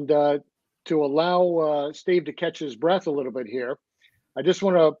 and to allow Steve to catch his breath a little bit here, I just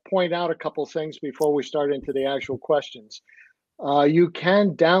want to point out a couple things before we start into the actual questions. You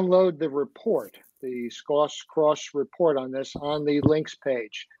can download the report, the CROSS report on this, on the links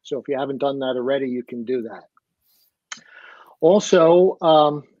page. So if you haven't done that already, you can do that.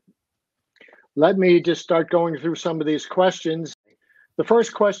 Also, let me just start going through some of these questions. The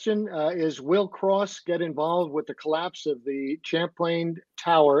first question is, will CROSS get involved with the collapse of the Champlain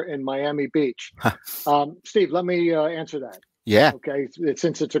Tower in Miami Beach? Steve, let me answer that. Yeah. Okay,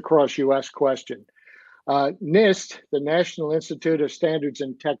 since it's a cross-US question. NIST, the National Institute of Standards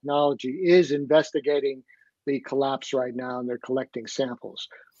and Technology, is investigating the collapse right now, and they're collecting samples.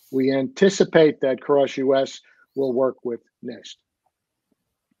 We anticipate that cross-US will work with NIST.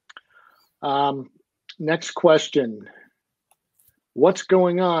 Next question. What's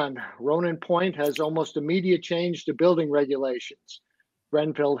going on? Ronan Point has almost immediate change to building regulations.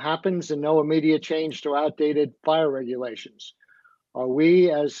 Grenfell happens and no immediate change to outdated fire regulations. Are we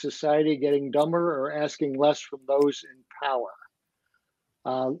as society getting dumber or asking less from those in power?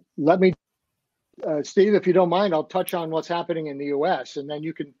 Steve, if you don't mind, I'll touch on what's happening in the US, and then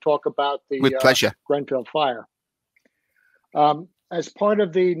you can talk about the with pleasure. Grenfell fire. As part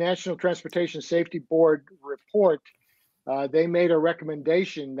of the National Transportation Safety Board report, they made a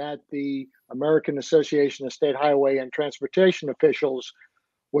recommendation that the American Association of State Highway and Transportation Officials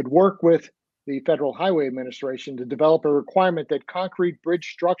would work with the Federal Highway Administration to develop a requirement that concrete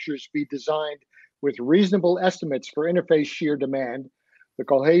bridge structures be designed with reasonable estimates for interface shear demand, the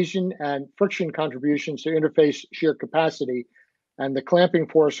cohesion and friction contributions to interface shear capacity, and the clamping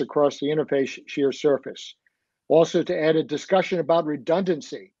force across the interface shear surface. Also, to add a discussion about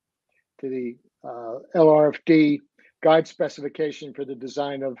redundancy to the LRFD guide specification for the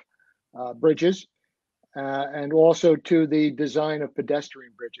design of bridges, and also to the design of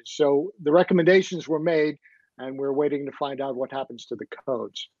pedestrian bridges. So the recommendations were made, and we're waiting to find out what happens to the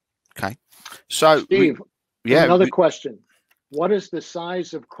codes. Okay. So, Steve, another question. What is the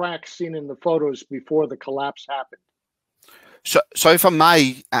size of cracks seen in the photos before the collapse happened? So if I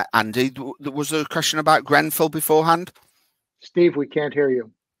may, Andy, was there a question about Grenfell beforehand? Steve, we can't hear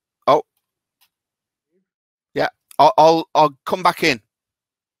you. Oh, yeah. I'll come back in.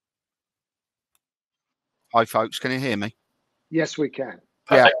 Hi, folks. Can you hear me? Yes, we can.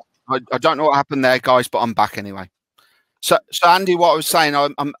 Yeah. I don't know what happened there, guys, but I'm back anyway. So Andy, what I was saying,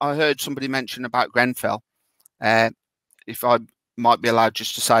 I heard somebody mention about Grenfell. If I might be allowed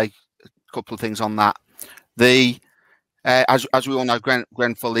just to say a couple of things on that. As we all know,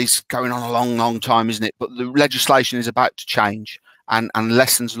 Grenfell is going on a long time, isn't it? But the legislation is about to change, and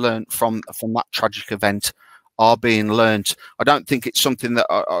lessons learned from that tragic event are being learned. I don't think it's something that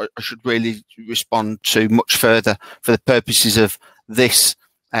I should really respond to much further for the purposes of this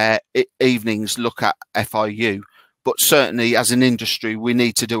evening's look at FIU. But certainly, as an industry, we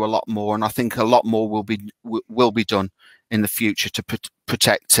need to do a lot more, and I think a lot more will be done in the future to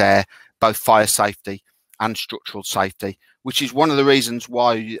protect both fire safety and structural safety, which is one of the reasons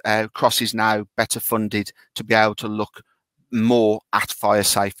why CROSS is now better funded to be able to look more at fire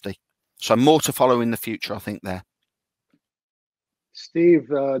safety. So more to follow in the future, I think, there.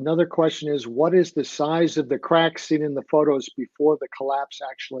 Steve, another question is, what is the size of the cracks seen in the photos before the collapse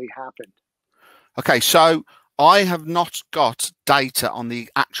actually happened? Okay, so I have not got data on the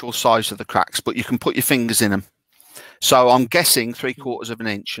actual size of the cracks, but you can put your fingers in them. So I'm guessing 3/4 of an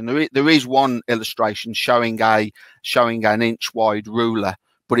inch, and there is one illustration showing an inch wide ruler,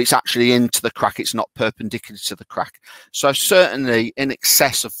 but it's actually into the crack. It's not perpendicular to the crack. So certainly in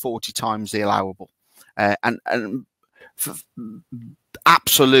excess of 40 times the allowable. And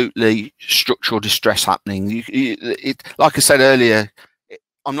absolutely structural distress happening. Like I said earlier,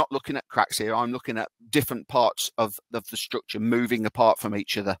 I'm not looking at cracks here. I'm looking at different parts of the structure moving apart from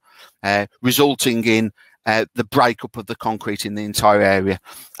each other, resulting in the breakup of the concrete in the entire area.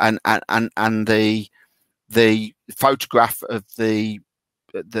 And the photograph of the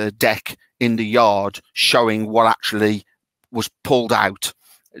deck in the yard showing what actually was pulled out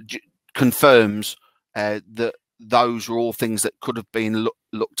confirms that those were all things that could have been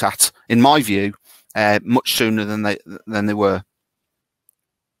looked at, in my view, much sooner than they were.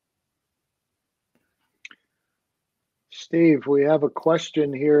 Steve, we have a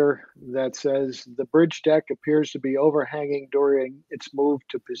question here that says the bridge deck appears to be overhanging during its move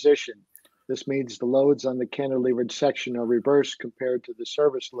to position. This means the loads on the cantilevered section are reversed compared to the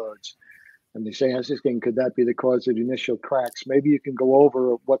service loads. And they say, asking, could that be the cause of the initial cracks? Maybe you can go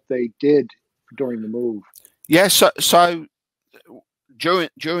over what they did during the move. Yes. Yeah, so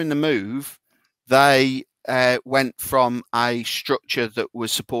during the move, they went from a structure that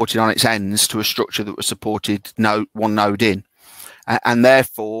was supported on its ends to a structure that was supported one node in, and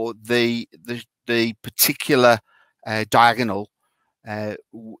therefore the particular diagonal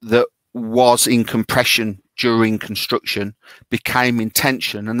that was in compression during construction became in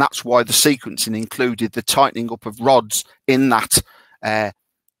tension, and that's why the sequencing included the tightening up of rods in that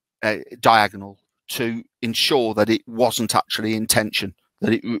diagonal to ensure that it wasn't actually in tension,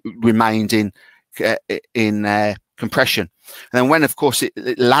 that it remained in compression. And then when, of course,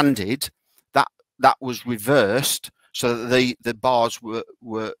 it landed, that was reversed so that the bars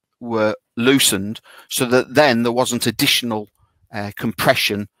were loosened, so that then there wasn't additional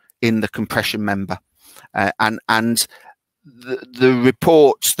compression in the compression member. And the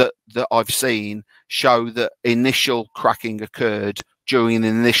reports that I've seen show that initial cracking occurred during the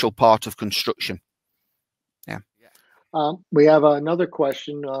initial part of construction. Yeah. We have another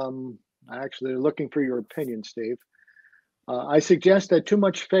question. Actually, looking for your opinion, Steve. I suggest that too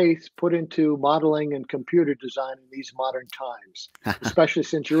much faith put into modeling and computer design in these modern times, especially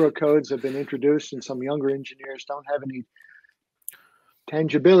since Eurocodes have been introduced and some younger engineers don't have any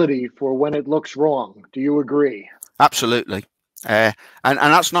tangibility for when it looks wrong. Do you agree? Absolutely. And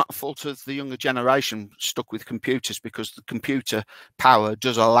that's not a fault of the younger generation stuck with computers, because the computer power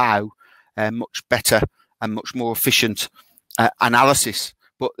does allow much better and much more efficient analysis.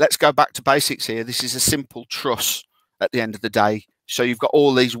 But let's go back to basics here. This is a simple truss at the end of the day. So you've got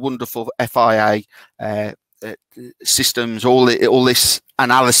all these wonderful FIA systems, all this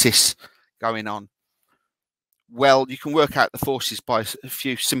analysis going on. Well, you can work out the forces by a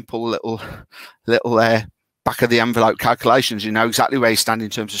few simple little back of the envelope calculations. You know exactly where you stand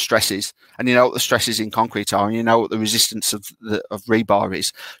in terms of stresses, and you know what the stresses in concrete are, and you know what the resistance of rebar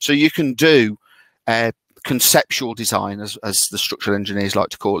is. So you can do conceptual design, as the structural engineers like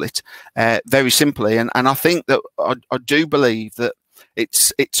to call it, very simply. And I think that I do believe that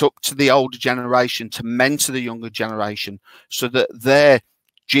it's up to the older generation to mentor the younger generation, so that their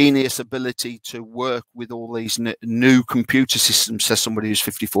genius ability to work with all these new computer systems, says somebody who's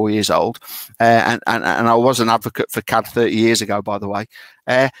 54 years old, and I was an advocate for CAD 30 years ago, by the way,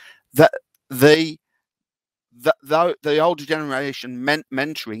 that the older generation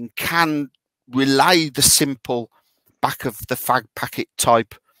mentoring can relay the simple back of the fag packet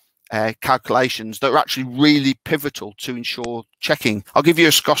type calculations that are actually really pivotal to ensure checking. I'll give you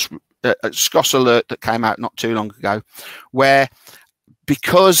a SCOS alert that came out not too long ago, where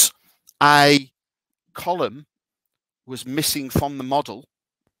because a column was missing from the model,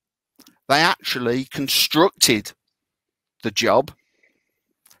 they actually constructed the job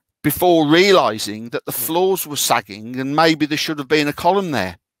before realizing that the floors were sagging and maybe there should have been a column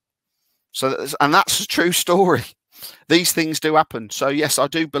there. So, and that's a true story. These things do happen. So yes, I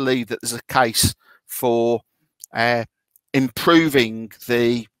do believe that there's a case for improving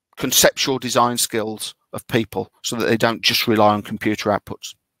the conceptual design skills of people so that they don't just rely on computer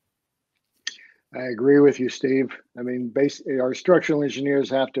outputs. I agree with you, Steve. I mean, basically, our structural engineers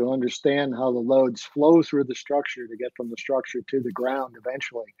have to understand how the loads flow through the structure to get from the structure to the ground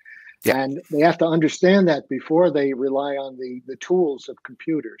eventually. Yeah. And they have to understand that before they rely on the tools of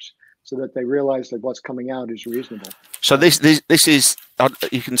computers, so that they realize that what's coming out is reasonable. So this is,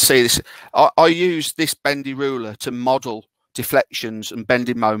 you can see this. I use this bendy ruler to model deflections and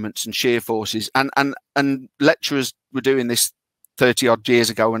bending moments and shear forces, and lecturers were doing this 30 odd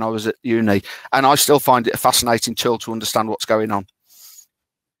years ago when I was at uni, and I still find it a fascinating tool to understand what's going on.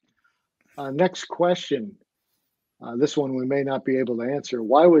 Next question. This one we may not be able to answer.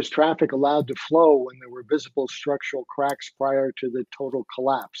 Why was traffic allowed to flow when there were visible structural cracks prior to the total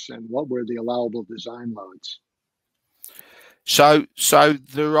collapse, and what were the allowable design loads? So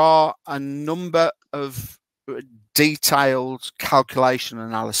there are a number of detailed calculation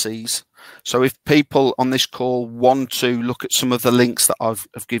analyses. So if people on this call want to look at some of the links that I've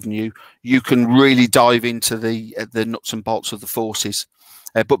given you, you can really dive into the nuts and bolts of the forces.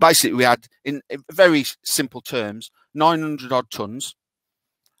 But basically, we had, in very simple terms, 900 odd tons.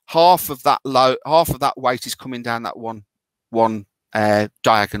 Half of that weight is coming down that one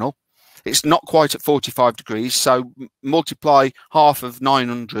diagonal. It's not quite at 45 degrees, so multiply half of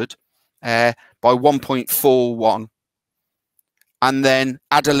 900 by 1.41, and then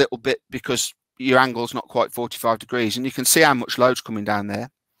add a little bit because your angle's not quite 45 degrees, and you can see how much load's coming down there.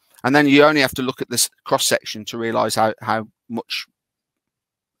 And then you only have to look at this cross section to realise how much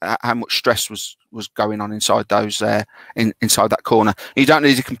stress was going on inside those inside that corner. You don't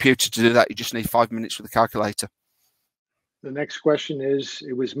need a computer to do that. You just need 5 minutes with a calculator. The next question is,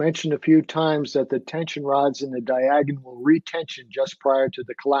 it was mentioned a few times that the tension rods in the diagonal retension just prior to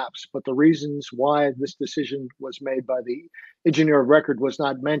the collapse, but the reasons why this decision was made by the engineer of record was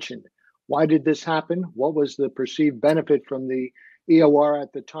not mentioned. Why did this happen? What was the perceived benefit from the EOR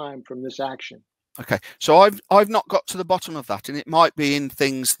at the time from this action? Okay, so I've not got to the bottom of that, and it might be in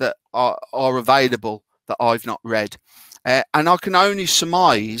things that are available that I've not read, and I can only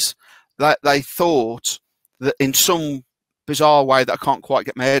surmise that they thought that in some bizarre way that I can't quite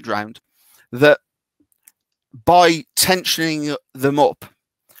get my head around, that by tensioning them up,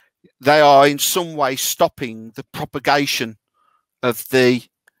 they are in some way stopping the propagation of the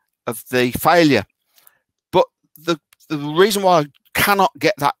failure. But the reason why I cannot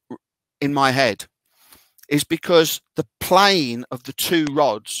get that in my head is because the plane of the two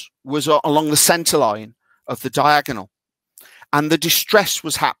rods was along the center line of the diagonal, and the distress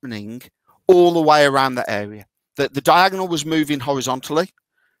was happening all the way around that area. The diagonal was moving horizontally.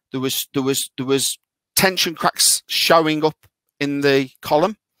 There was tension cracks showing up in the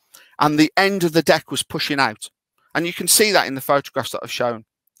column, and the end of the deck was pushing out, and you can see that in the photographs that I've shown.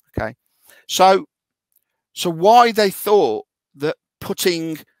 Okay, so why they thought that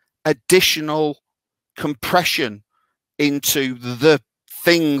putting additional compression into the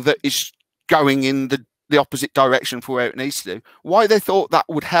thing that is going in the opposite direction for where it needs to do, why they thought that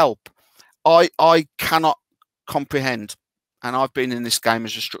would help, I cannot comprehend. And I've been in this game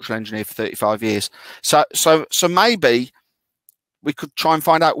as a structural engineer for 35 years. So maybe we could try and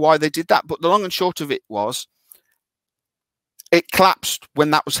find out why they did that. But the long and short of it was, it collapsed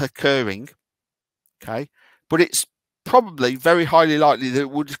when that was occurring. Okay, but it's probably very highly likely that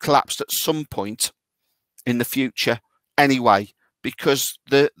it would have collapsed at some point in the future anyway, because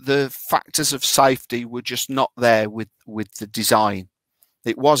the factors of safety were just not there with the design.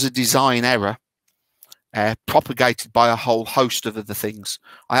 It was a design error, propagated by a whole host of other things.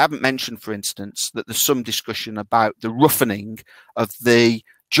 I haven't mentioned, for instance, that there's some discussion about the roughening of the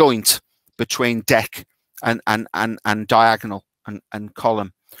joint between deck and diagonal and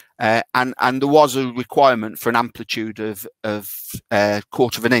column, and there was a requirement for an amplitude of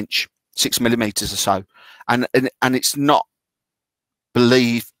 1/4 of an inch, 6 millimeters or so, and it's not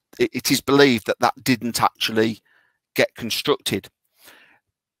believed. It is believed that didn't actually get constructed,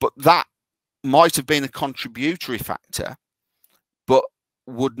 but that might have been a contributory factor, but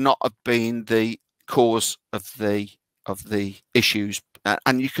would not have been the cause of the issues.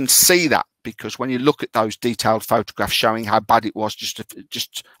 And you can see that because when you look at those detailed photographs showing how bad it was just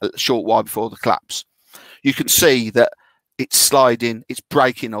a short while before the collapse, you can see that it's sliding, it's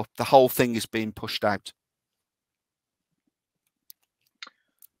breaking up, the whole thing is being pushed out.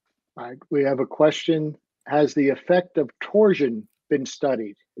 All right, we have a question. Has the effect of torsion been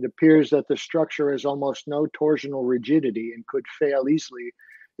studied? It appears that the structure has almost no torsional rigidity and could fail easily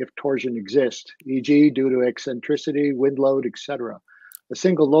if torsion exists, e.g. due to eccentricity, wind load, etc. A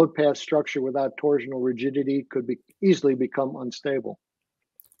single load path structure without torsional rigidity could easily become unstable.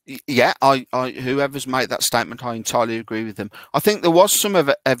 Yeah, whoever's made that statement, I entirely agree with them. I think there was some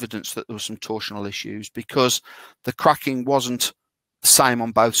evidence that there was some torsional issues because the cracking wasn't the same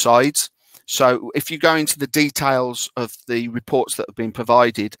on both sides. So if you go into the details of the reports that have been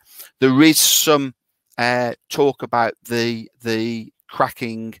provided, there is some talk about the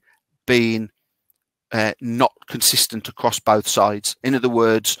cracking being not consistent across both sides. In other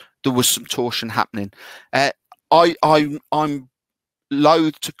words, there was some torsion happening. I'm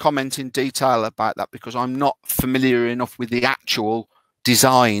loath to comment in detail about that because I'm not familiar enough with the actual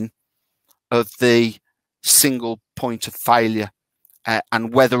design of the single point of failure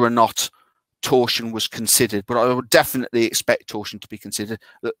and whether or not torsion was considered, but I would definitely expect torsion to be considered.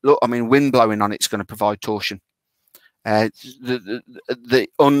 Look, I mean, wind blowing on it's going to provide torsion.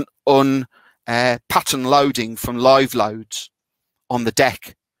 The pattern loading from live loads on the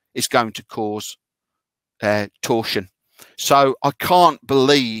deck is going to cause torsion. So I can't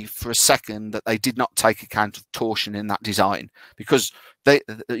believe for a second that they did not take account of torsion in that design, because they,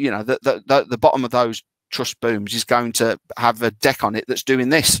 you know, the bottom of those truss booms is going to have a deck on it that's doing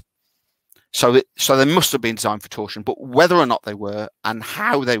this. So they must have been designed for torsion, but whether or not they were and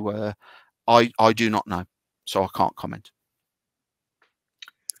how they were, I do not know. So I can't comment.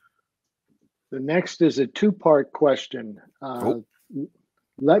 The next is a two-part question.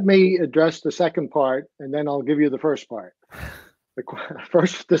 Let me address the second part, and then I'll give you the first part.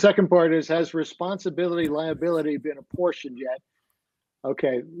 The second part is, has responsibility, liability been apportioned yet?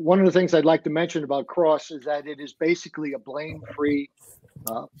 Okay, one of the things I'd like to mention about Cross is that it is basically a blame-free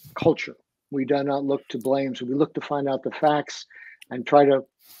culture. We do not look to blame, so we look to find out the facts and try to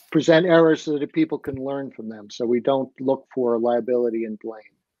present errors so that people can learn from them. So we don't look for liability and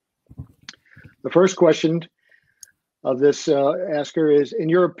blame. The first question of this asker is, in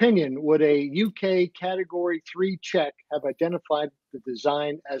your opinion, would a UK Category 3 check have identified the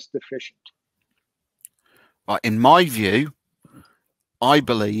design as deficient? In my view, I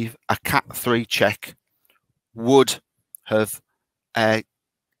believe a Cat 3 check would have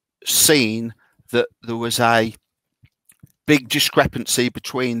seen that there was a big discrepancy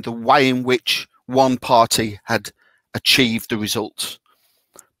between the way in which one party had achieved the results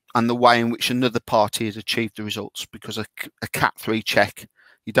and the way in which another party has achieved the results. Because a Cat 3 check,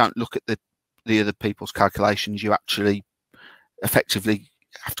 you don't look at the other people's calculations, you actually effectively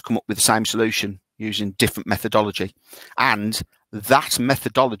have to come up with the same solution using different methodology. And that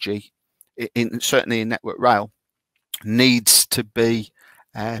methodology, certainly in Network Rail, needs to be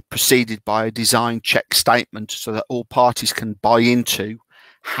preceded by a design check statement so that all parties can buy into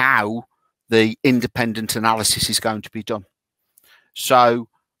how the independent analysis is going to be done. So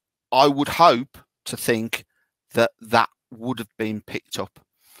I would hope to think that that would have been picked up.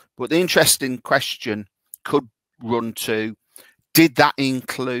 But the interesting question could run to, did that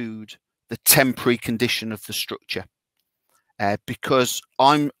include the temporary condition of the structure? Because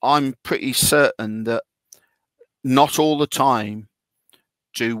I'm pretty certain that not all the time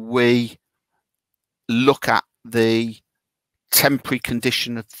do we look at the temporary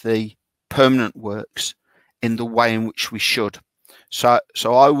condition of the permanent works in the way in which we should. So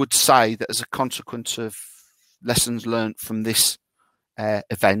I would say that as a consequence of lessons learned from this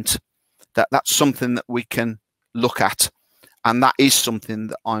event, that's something that we can look at, and that is something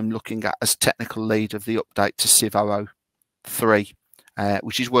that I'm looking at as technical lead of the update to Civ 003,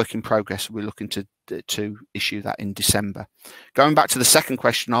 which is work in progress. We're looking to issue that in December. Going back to the second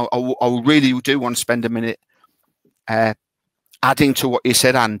question, I really do want to spend a minute adding to what you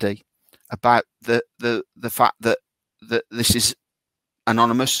said, Andy, about the fact that this is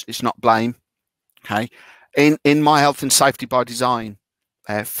anonymous, it's not blame. Okay, in my health and safety by design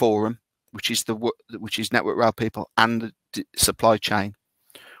forum, which is Network Rail people and the supply chain,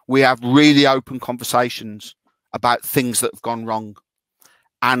 we have really open conversations about things that have gone wrong,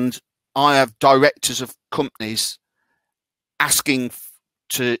 and I have directors of companies asking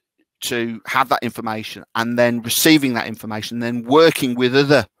to have that information, and then receiving that information, then working with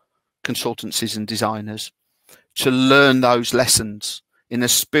other consultancies and designers to learn those lessons in a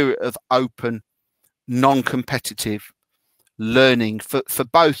spirit of open, non-competitive learning for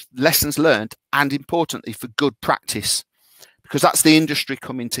both lessons learned and, importantly, for good practice, because that's the industry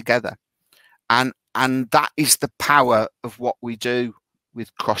coming together. And that is the power of what we do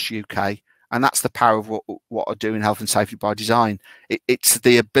with Cross UK, and that's the power of what I do in health and safety by design. It's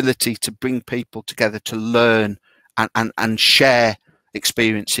the ability to bring people together to learn and share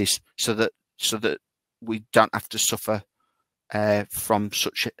experiences so that we don't have to suffer from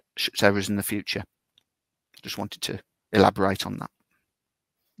such errors in the future. Just wanted to elaborate on that.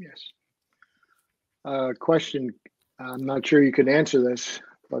 Yes. Question. I'm not sure you can answer this,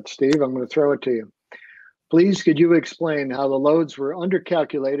 but Steve, I'm going to throw it to you. Please, could you explain how the loads were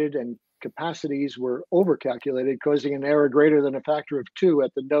undercalculated and capacities were overcalculated, causing an error greater than a factor of 2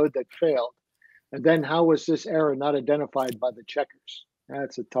 at the node that failed? And then how was this error not identified by the checkers?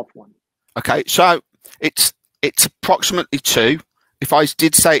 That's a tough one. Okay, so it's approximately 2. If I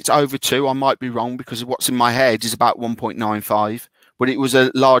did say it's over 2, I might be wrong, because what's in my head is about 1.95, but it was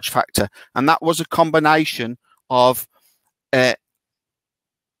a large factor. And that was a combination of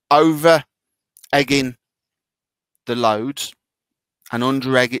over egging the loads and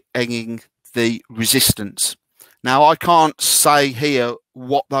under egging the resistance. Now, I can't say here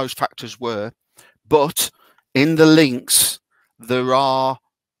what those factors were, but in the links, there are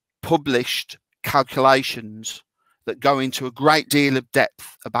published calculations that go into a great deal of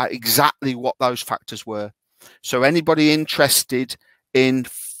depth about exactly what those factors were. So anybody interested in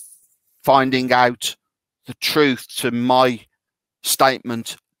finding out the truth to my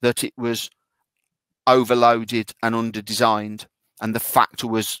statement that it was overloaded and under-designed, and the factor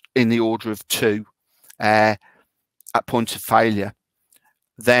was in the order of 2 at point of failure,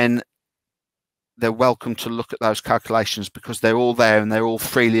 then they're welcome to look at those calculations, because they're all there and they're all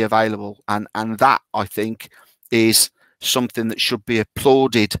freely available. And that, I think, is something that should be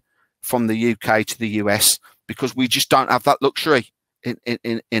applauded from the UK to the US, because we just don't have that luxury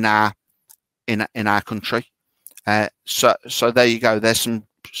in our country. So there you go. There's some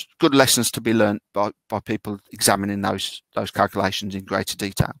good lessons to be learned by people examining those calculations in greater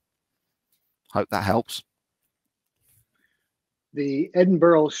detail. Hope that helps. The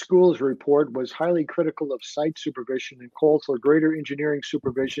Edinburgh Schools report was highly critical of site supervision and called for greater engineering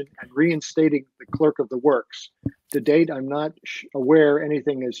supervision and reinstating the clerk of the works. To date, I'm not aware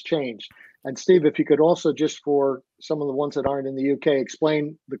anything has changed. And Steve, if you could also, just for some of the ones that aren't in the UK,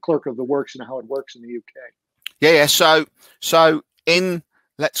 explain the clerk of the works and how it works in the UK. Yeah. So in,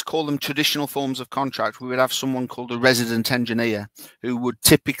 let's call them traditional forms of contract, we would have someone called a resident engineer, who would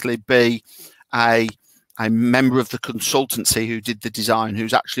typically be a member of the consultancy who did the design,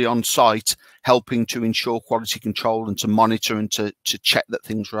 who's actually on site helping to ensure quality control and to monitor and to check that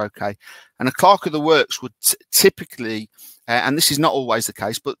things were okay. And a clerk of the works would typically, and this is not always the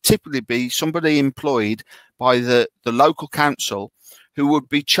case, but typically be somebody employed by the local council, who would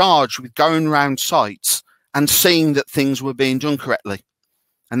be charged with going around sites and seeing that things were being done correctly,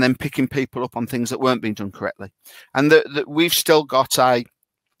 and then picking people up on things that weren't being done correctly. And that we've still got a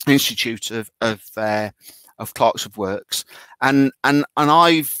institute of clerks of works, and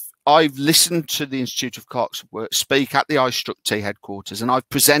I've listened to the Institute of Clerks of Works speak at the iStruct headquarters, and I've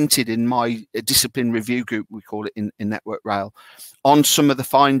presented in my discipline review group, we call it in Network Rail, on some of the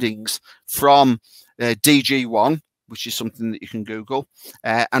findings from DG1, which is something that you can Google,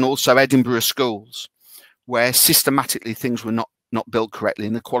 and also Edinburgh Schools, where systematically things were not built correctly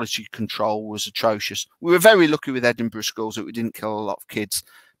and the quality control was atrocious. We were very lucky with Edinburgh Schools that we didn't kill a lot of kids,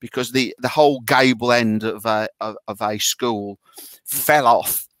 because the whole gable end of a school fell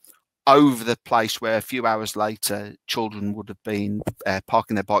off over the place where a few hours later children would have been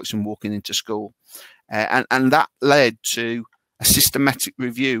parking their bikes and walking into school. And that led to a systematic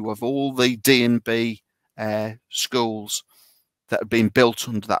review of all the D&B schools that had been built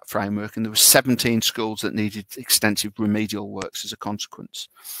under that framework, and there were 17 schools that needed extensive remedial works as a consequence.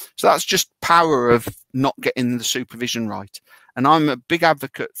 So that's just power of not getting the supervision right. And I'm a big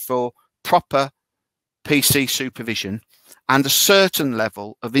advocate for proper PC supervision and a certain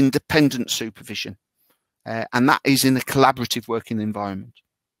level of independent supervision, and that is in a collaborative working environment.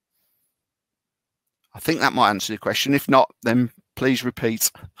 I think that might answer your question. If not, then please repeat.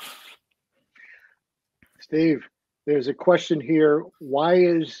 Steve, there's a question here. Why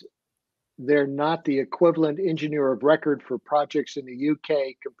is there not the equivalent engineer of record for projects in the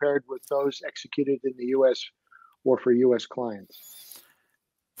UK compared with those executed in the US or for US clients?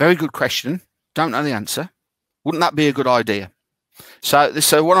 Very good question. Don't know the answer. Wouldn't that be a good idea?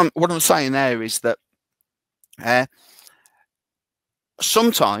 So what I'm saying there is that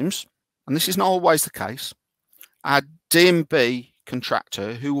sometimes, and this is not always the case, our D&B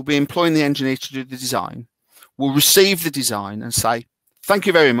contractor who will be employing the engineer to do the design will receive the design and say, thank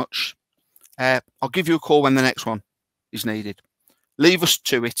you very much. I'll give you a call when the next one is needed. Leave us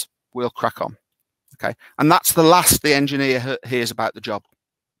to it. We'll crack on. Okay. And that's the last the engineer hears about the job.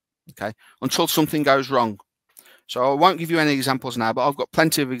 Okay. Until something goes wrong. So I won't give you any examples now, but I've got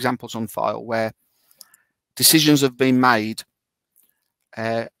plenty of examples on file where decisions have been made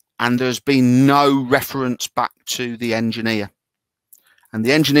and there's been no reference back to the engineer. And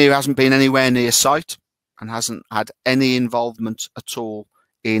the engineer hasn't been anywhere near site and hasn't had any involvement at all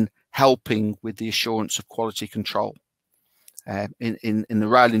in helping with the assurance of quality control. In the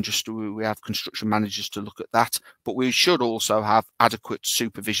rail industry, we have construction managers to look at that, but we should also have adequate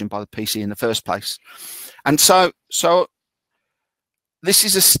supervision by the PC in the first place. And so this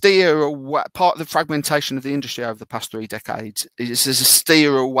is a steer, part of the fragmentation of the industry over the past 3 decades. Is a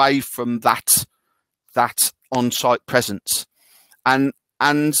steer away from that on-site presence, and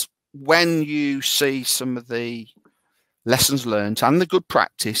when you see some of the lessons learned and the good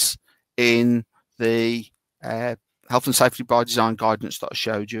practice in the health and safety by design guidance that I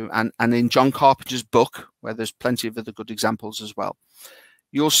showed you, and in John Carpenter's book, where there's plenty of other good examples as well,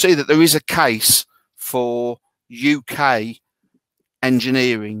 you'll see that there is a case for UK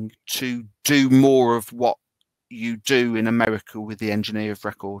engineering to do more of what you do in America with the engineer of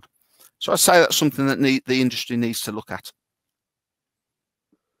record. So I'd say that's something that the industry needs to look at.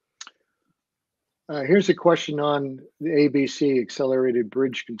 Here's a question on the ABC, accelerated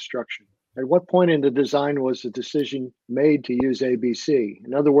bridge construction. At what point in the design was the decision made to use ABC?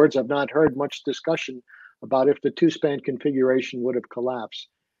 In other words, I've not heard much discussion about if the two-span configuration would have collapsed.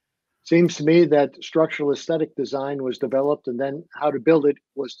 Seems to me that structural aesthetic design was developed and then how to build it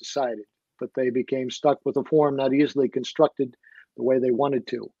was decided, but they became stuck with a form not easily constructed the way they wanted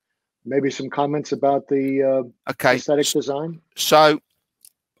to. Maybe some comments about the aesthetic design? So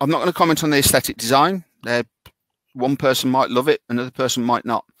I'm not going to comment on the aesthetic design. One person might love it, another person might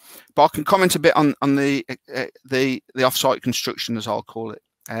not. But I can comment a bit on the off-site construction, as I'll call it,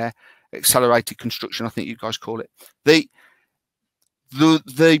 accelerated construction. I think you guys call it. The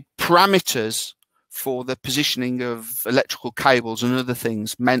parameters for the positioning of electrical cables and other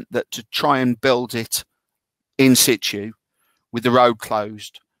things meant that to try and build it in situ with the road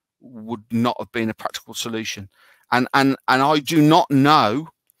closed would not have been a practical solution. And I do not know,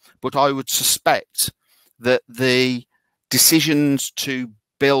 but I would suspect that the decisions to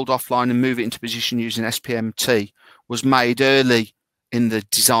build offline and move it into position using SPMT was made early in the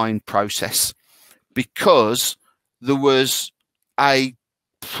design process because there was a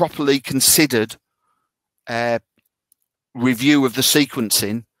properly considered review of the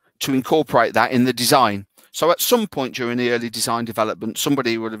sequencing to incorporate that in the design. So at some point during the early design development,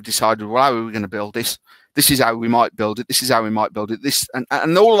 somebody would have decided, well, how are we going to build this? This is how we might build it. This is how we might build it.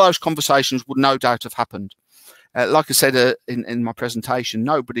 And all of those conversations would no doubt have happened. Like I said in my presentation,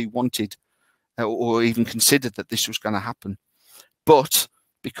 nobody wanted or even considered that this was going to happen. But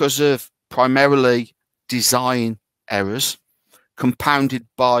because of primarily design errors, compounded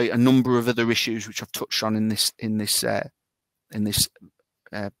by a number of other issues which I've touched on in this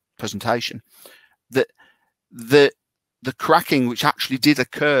presentation, that the cracking which actually did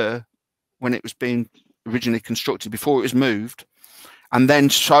occur when it was being originally constructed before it was moved, and then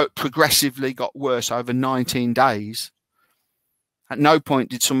so progressively got worse over 19 days. At no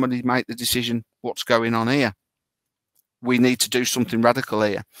point did somebody make the decision, what's going on here? We need to do something radical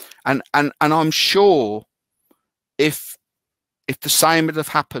here. And I'm sure if the same would have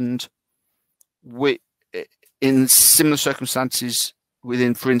happened in similar circumstances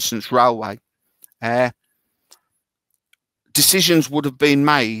within, for instance, railway, decisions would have been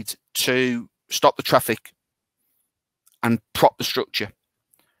made to stop the traffic and prop the structure,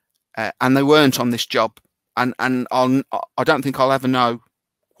 and they weren't on this job. And I don't think I'll ever know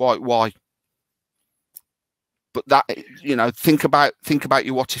quite why. But that, you know, think about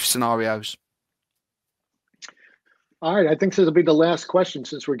your what if scenarios. All right, I think this will be the last question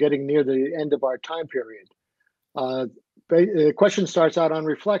since we're getting near the end of our time period. The question starts out, on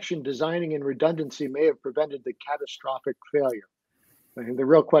reflection, designing in redundancy may have prevented the catastrophic failure. And the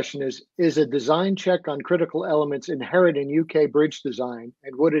real question is a design check on critical elements inherent in UK bridge design,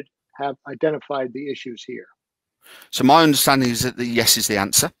 and would it have identified the issues here? So my understanding is that the yes is the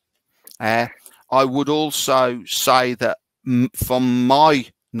answer. I would also say that from my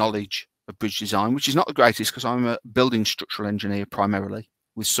knowledge of bridge design, which is not the greatest because I'm a building structural engineer primarily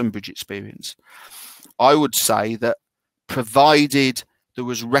with some bridge experience, I would say that provided there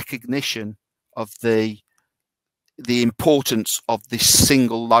was recognition of the importance of this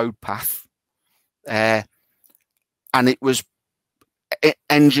single load path, and it was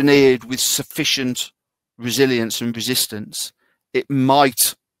engineered with sufficient resilience and resistance, it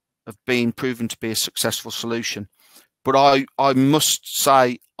might have been proven to be a successful solution. But I must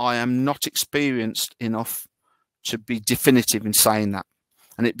say I am not experienced enough to be definitive in saying that.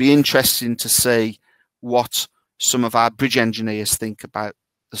 And it'd be interesting to see what some of our bridge engineers think about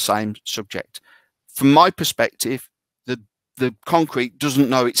the same subject. From my perspective, the concrete doesn't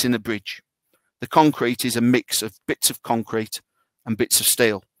know it's in a bridge. The concrete is a mix of bits of concrete and bits of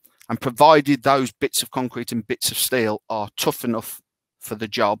steel. And provided those bits of concrete and bits of steel are tough enough for the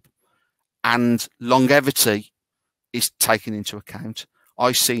job and longevity is taken into account,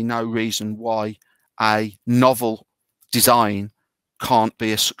 I see no reason why a novel design can't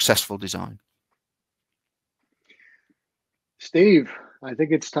be a successful design. Steve, I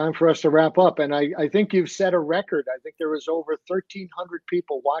think it's time for us to wrap up. And I think you've set a record. I think there was over 1,300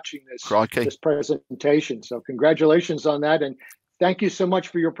 people watching this presentation. So congratulations on that. And thank you so much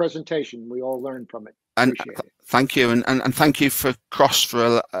for your presentation. We all learned from it. Appreciate it. Thank you. And thank you for Cross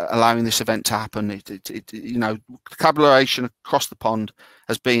for allowing this event to happen. You know, collaboration across the pond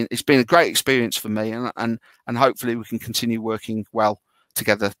it's been a great experience for me, and hopefully we can continue working well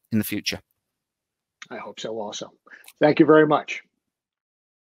together in the future. I hope so also. Thank you very much.